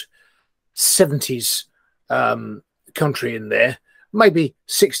the old 70s country in there, maybe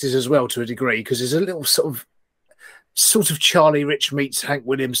 60s as well to a degree, because there's a little sort of Charlie Rich meets Hank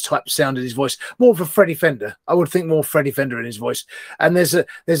Williams type sound in his voice, more of a Freddie Fender. I would think more Freddie Fender in his voice. And there's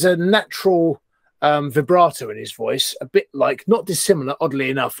a natural vibrato in his voice, a bit like, not dissimilar, oddly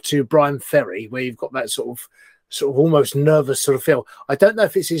enough, to Brian Ferry, where you've got that sort of almost nervous sort of feel. I don't know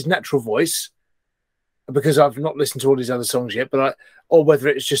if it's his natural voice, because I've not listened to all his other songs yet, or whether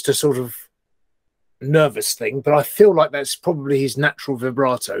it's just a sort of nervous thing, but I feel like that's probably his natural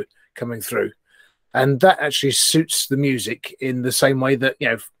vibrato coming through. And that actually suits the music in the same way that, you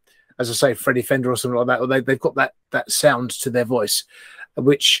know, as I say, Freddie Fender or something like that, or they've got that sound to their voice,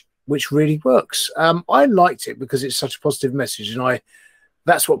 which really works. I liked it because it's such a positive message, and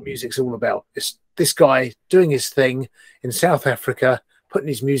that's what music's all about. It's this guy doing his thing in South Africa, putting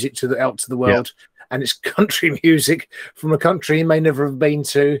his music out to the world, and it's country music from a country he may never have been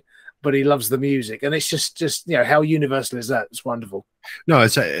to, but he loves the music, and it's just you know, how universal is that? It's wonderful. No,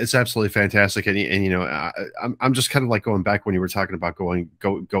 it's absolutely fantastic, and you know, I'm just kind of like going back when you were talking about going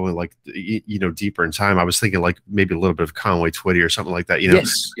like, you know, deeper in time. I was thinking like maybe a little bit of Conway Twitty or something like that, you know.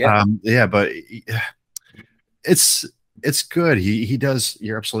 Yes, yeah. Yeah, but it's good. He does.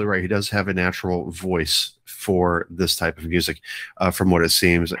 You're absolutely right. He does have a natural voice for this type of music, from what it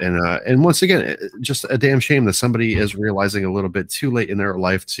seems. And once again, just a damn shame that somebody is realizing a little bit too late in their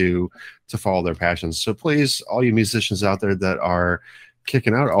life to follow their passions. So please, all you musicians out there that are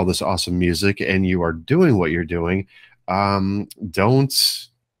kicking out all this awesome music and you are doing what you're doing, don't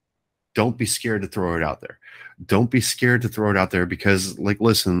be scared to throw it out there. Don't be scared to throw it out there, because, like,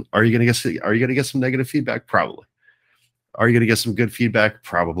 listen, are you gonna get some negative feedback? Probably. Are you gonna get some good feedback?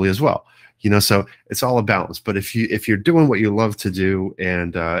 Probably as well. So it's all a balance. But if you're doing what you love to do,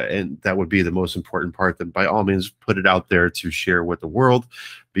 and that would be the most important part, then by all means put it out there to share with the world,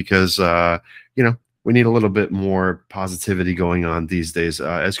 because we need a little bit more positivity going on these days.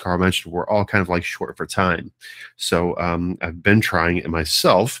 As Carl mentioned, we're all kind of like short for time. So I've been trying it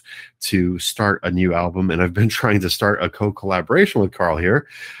myself to start a new album, and I've been trying to start a co-collaboration with Carl here.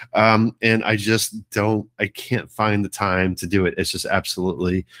 And I can't find the time to do it. It's just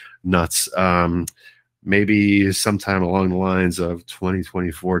absolutely nuts. Maybe sometime along the lines of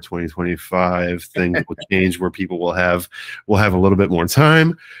 2024, 2025, things will change where people will have a little bit more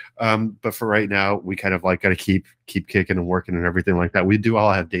time. But for right now, we kind of like got to keep kicking and working and everything like that. We do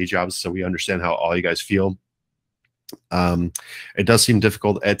all have day jobs, so we understand how all you guys feel. It does seem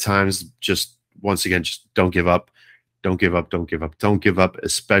difficult at times. Just once again, just don't give up. Don't give up. Don't give up. Don't give up,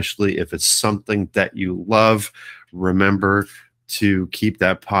 especially if it's something that you love. Remember to keep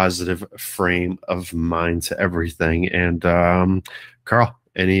that positive frame of mind to everything. And Carl,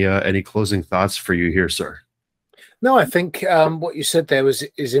 any closing thoughts for you here, sir? No, I think what you said there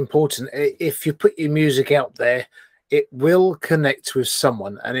is important. If you put your music out there, it will connect with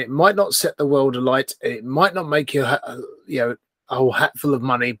someone, and it might not set the world alight. It might not make you a whole hatful of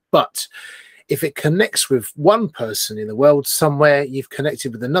money, but if it connects with one person in the world somewhere, you've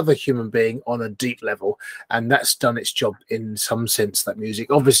connected with another human being on a deep level, and that's done its job in some sense. That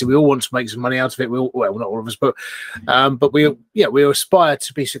music, obviously, we all want to make some money out of it. Well, not all of us, but we aspire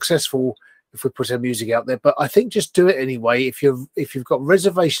to be successful if we put our music out there. But I think just do it anyway. If you've got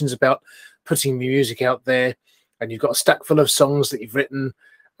reservations about putting your music out there, and you've got a stack full of songs that you've written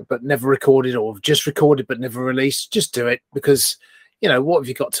but never recorded, or just recorded but never released, just do it, because what have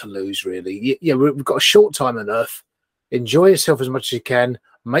you got to lose, really? We've got a short time on earth. Enjoy yourself as much as you can.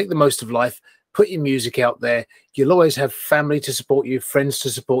 Make the most of life. Put your music out there. You'll always have family to support you, friends to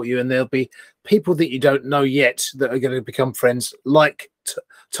support you, and there'll be people that you don't know yet that are going to become friends, like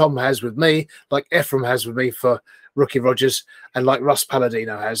Tom has with me, like Ephraim has with me for Rookie Rogers, and like Russ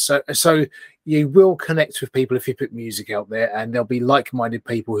Palladino has. So you will connect with people if you put music out there, and there'll be like-minded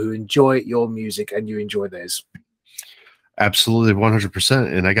people who enjoy your music and you enjoy theirs. Absolutely,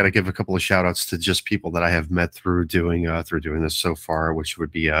 100%. And I got to give a couple of shout outs to just people that I have met through doing this so far, which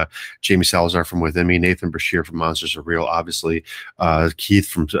would be Jamie Salazar from Within Me, Nathan Bashir from Monsters Are Real, obviously, Keith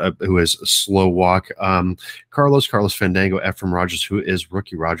from who is Slow Walk, Carlos Fandango, Ephraim Rogers, who is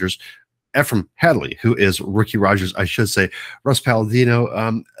Rookie Rogers, Ephraim Hadley, who is Rookie Rogers, I should say, Russ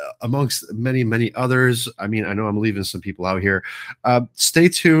Palladino, amongst many, many others. I mean, I know I'm leaving some people out here. Stay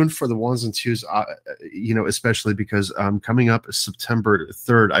tuned for the ones and twos, especially because coming up September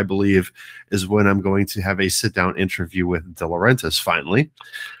 3rd, I believe, is when I'm going to have a sit-down interview with De Laurentiis, finally.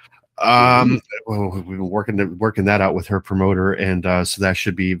 We've been working that out with her promoter, and so that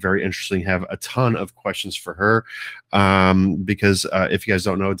should be very interesting. Have a ton of questions for her, because if you guys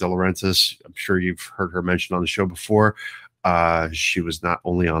don't know De Laurentiis, I'm sure you've heard her mentioned on the show before. She was not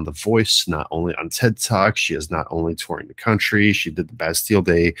only on The Voice, not only on TED Talk. She is not only touring the country. She did the Bastille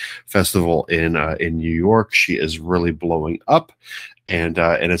Day Festival in New York. She is really blowing up. And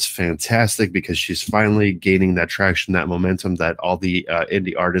it's fantastic because she's finally gaining that traction, that momentum that all the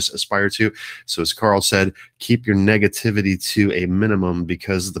indie artists aspire to. So as Carl said, keep your negativity to a minimum,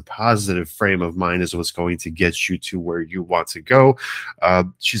 because the positive frame of mind is what's going to get you to where you want to go.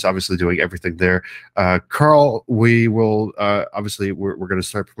 She's obviously doing everything there. Carl, we will obviously we're going to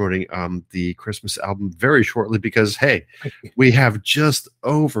start promoting the Christmas album very shortly, because hey, we have just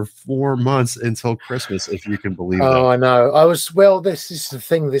over 4 months until Christmas, if you can believe that. Oh, I know. This is the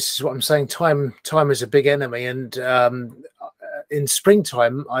thing. This is what I'm saying. Time is a big enemy. And in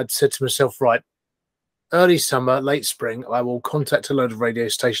springtime, I'd said to myself, right, early summer, late spring, I will contact a load of radio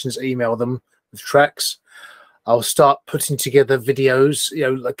stations, email them with tracks. I'll start putting together videos,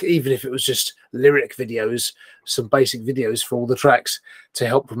 like even if it was just lyric videos, some basic videos for all the tracks to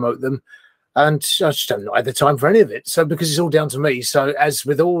help promote them. And I just don't have the time for any of it. So because it's all down to me. So as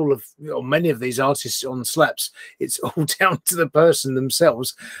with many of these artists on Slaps, it's all down to the person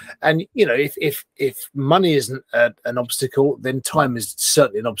themselves. And if money isn't an obstacle, then time is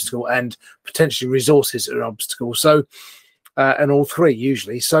certainly an obstacle, and potentially resources are an obstacle. So and all three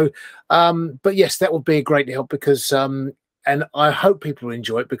usually. So but yes, that would be a great help, because and I hope people will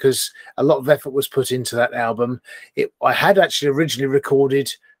enjoy it, because a lot of effort was put into that album. I had actually originally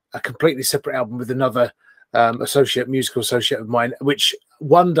recorded a completely separate album with another musical associate of mine, which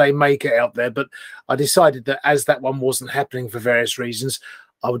one day may get out there. But I decided that as that one wasn't happening for various reasons,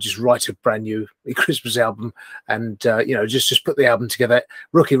 I would just write a brand new Christmas album, and just put the album together.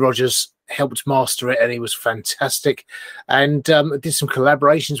 Rookie Rogers, helped master it, and he was fantastic. And did some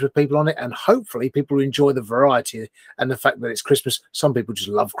collaborations with people on it, and hopefully people enjoy the variety and the fact that it's Christmas. Some people just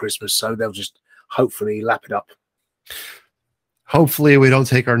love Christmas, so they'll just hopefully lap it up. Hopefully we don't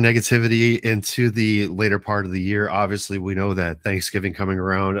take our negativity into the later part of the year. Obviously, we know that Thanksgiving coming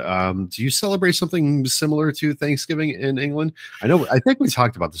around. Do you celebrate something similar to Thanksgiving in England? I think we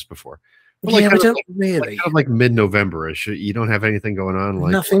talked about this before. But Yeah, we don't like, really. kind of like mid-November-ish. You don't have anything going on,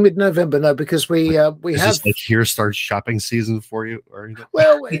 like Nothing mid-November, no, because we is have this like here starts shopping season for you or anything?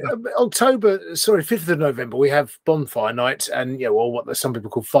 well October, sorry, 5th of November, we have bonfire night, and or what some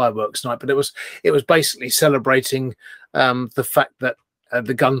people call fireworks night. But it was basically celebrating the fact that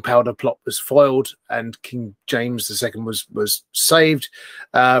the gunpowder plot was foiled and King James II was saved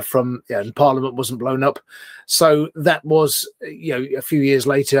from and Parliament wasn't blown up. So that was a few years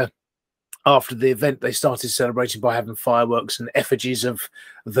later. After the event, they started celebrating by having fireworks and effigies of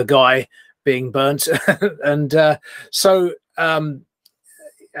the guy being burnt, and so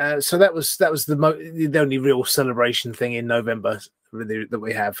that was the only real celebration thing in November really, that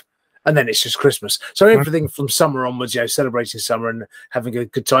we have, and then it's just Christmas. So everything from summer onwards, celebrating summer and having a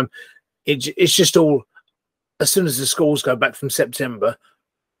good time. It's just all as soon as the schools go back from September,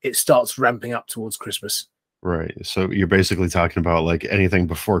 it starts ramping up towards Christmas. Right. So you're basically talking about like anything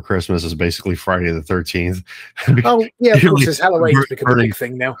before Christmas is basically Friday the 13th. Oh, yeah, of course, Halloween's become a big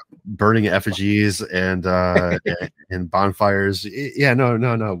thing now. Burning effigies and and bonfires. Yeah,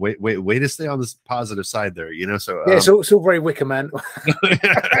 no. Wait to stay on this positive side there, So yeah, it's all very Wicker Man.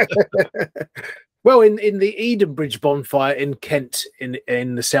 Well, in the Edenbridge bonfire in Kent,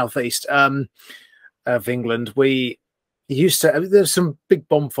 in the southeast of England, we used to. There's some big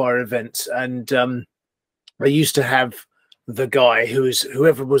bonfire events, and they used to have the guy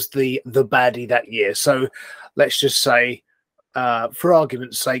whoever was the baddie that year. So let's just say, for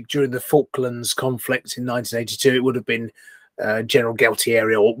argument's sake, during the Falklands conflict in 1982, it would have been General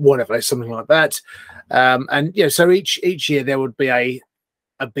Galtieri or whatever, something like that. And so each year there would be a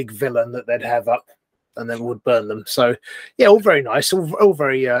big villain that they'd have up, and then would burn them. So yeah, all very nice, all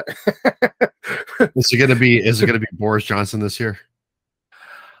very. Is it going to be Boris Johnson this year?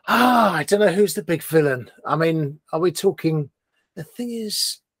 I don't know who's the big villain. I mean, are we talking? The thing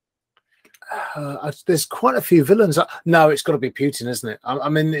is, there's quite a few villains. No, it's got to be Putin, isn't it? I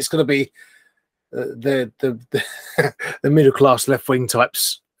mean, it's got to be the middle class left wing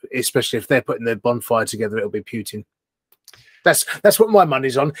types, especially if they're putting their bonfire together. It'll be Putin. That's what my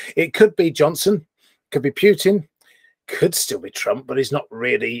money's on. It could be Johnson, could be Putin, could still be Trump, but he's not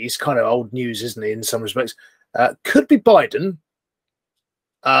really. He's kind of old news, isn't he? In some respects, could be Biden.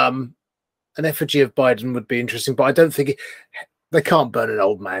 An effigy of Biden would be interesting, but I don't think they can't burn an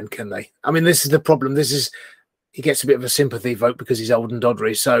old man, can they? I mean, this is the problem. He gets a bit of a sympathy vote because he's old and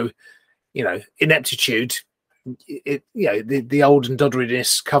doddery. So, ineptitude, the old and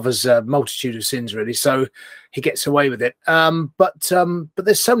dodderiness covers a multitude of sins, really. So he gets away with it. But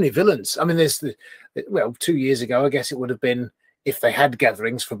there's so many villains. I mean, 2 years ago, I guess it would have been, if they had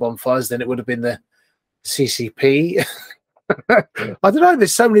gatherings for bonfires, then it would have been the CCP. I don't know.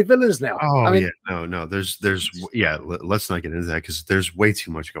 There's so many villains now. Oh, I mean, yeah, no. There's let's not get into that because there's way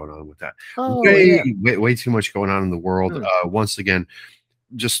too much going on with that. Oh, way too much going on in the world. Once again,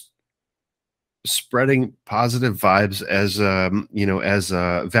 just spreading positive vibes as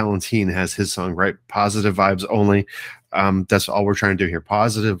Valentine has his song, right? Positive vibes only. That's all we're trying to do here.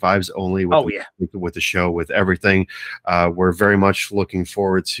 Positive vibes only with the show, with everything. We're very much looking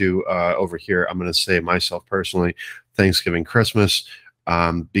forward to over here. I'm going to say myself personally, Thanksgiving, Christmas,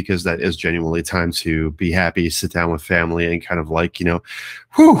 because that is genuinely time to be happy, sit down with family, and kind of like,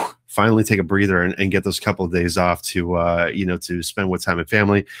 finally take a breather and get those couple of days off to to spend with time with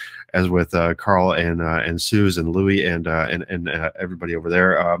family, as with Carl and Suze and Louie and everybody over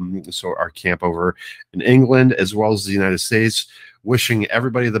there. So our camp over in England as well as the United States. Wishing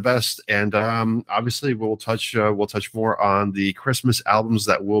everybody the best, and obviously we'll touch more on the Christmas albums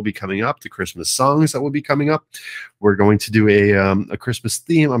that will be coming up, the Christmas songs that will be coming up. We're going to do a Christmas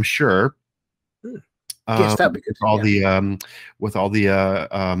theme, I'm sure. Yes, that'd be good. With all the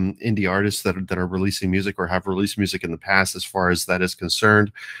indie artists that are releasing music or have released music in the past, as far as that is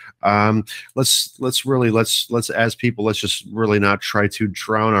concerned, let's as people, let's just really not try to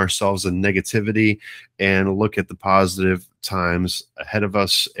drown ourselves in negativity and look at the positive times ahead of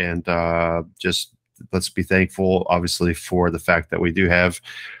us, and just let's be thankful, obviously, for the fact that we do have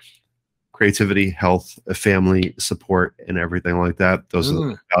creativity, health, family support, and everything like that. Those are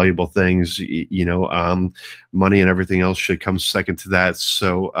the valuable things. Money and everything else should come second to that.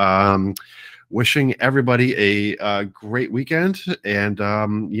 So wishing everybody a great weekend and,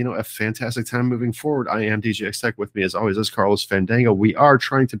 a fantastic time moving forward. I am DJ X Tech. With me, as always, is Carlos Fandango. We are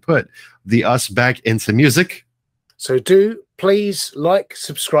trying to put the us back into music. So do please like,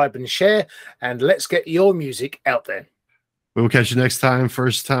 subscribe, and share, and let's get your music out there. We will catch you next time.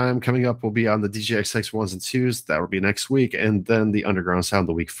 First time coming up will be on the DJXX 1s and 2s. That will be next week. And then the Underground Sound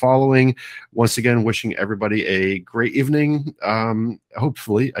the week following. Once again, wishing everybody a great evening.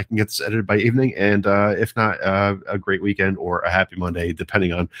 Hopefully, I can get this edited by evening. And if not, a great weekend or a happy Monday,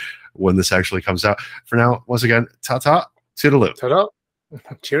 depending on when this actually comes out. For now, once again, ta-ta, toodaloo. Ta-da.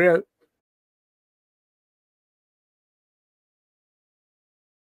 Cheerio.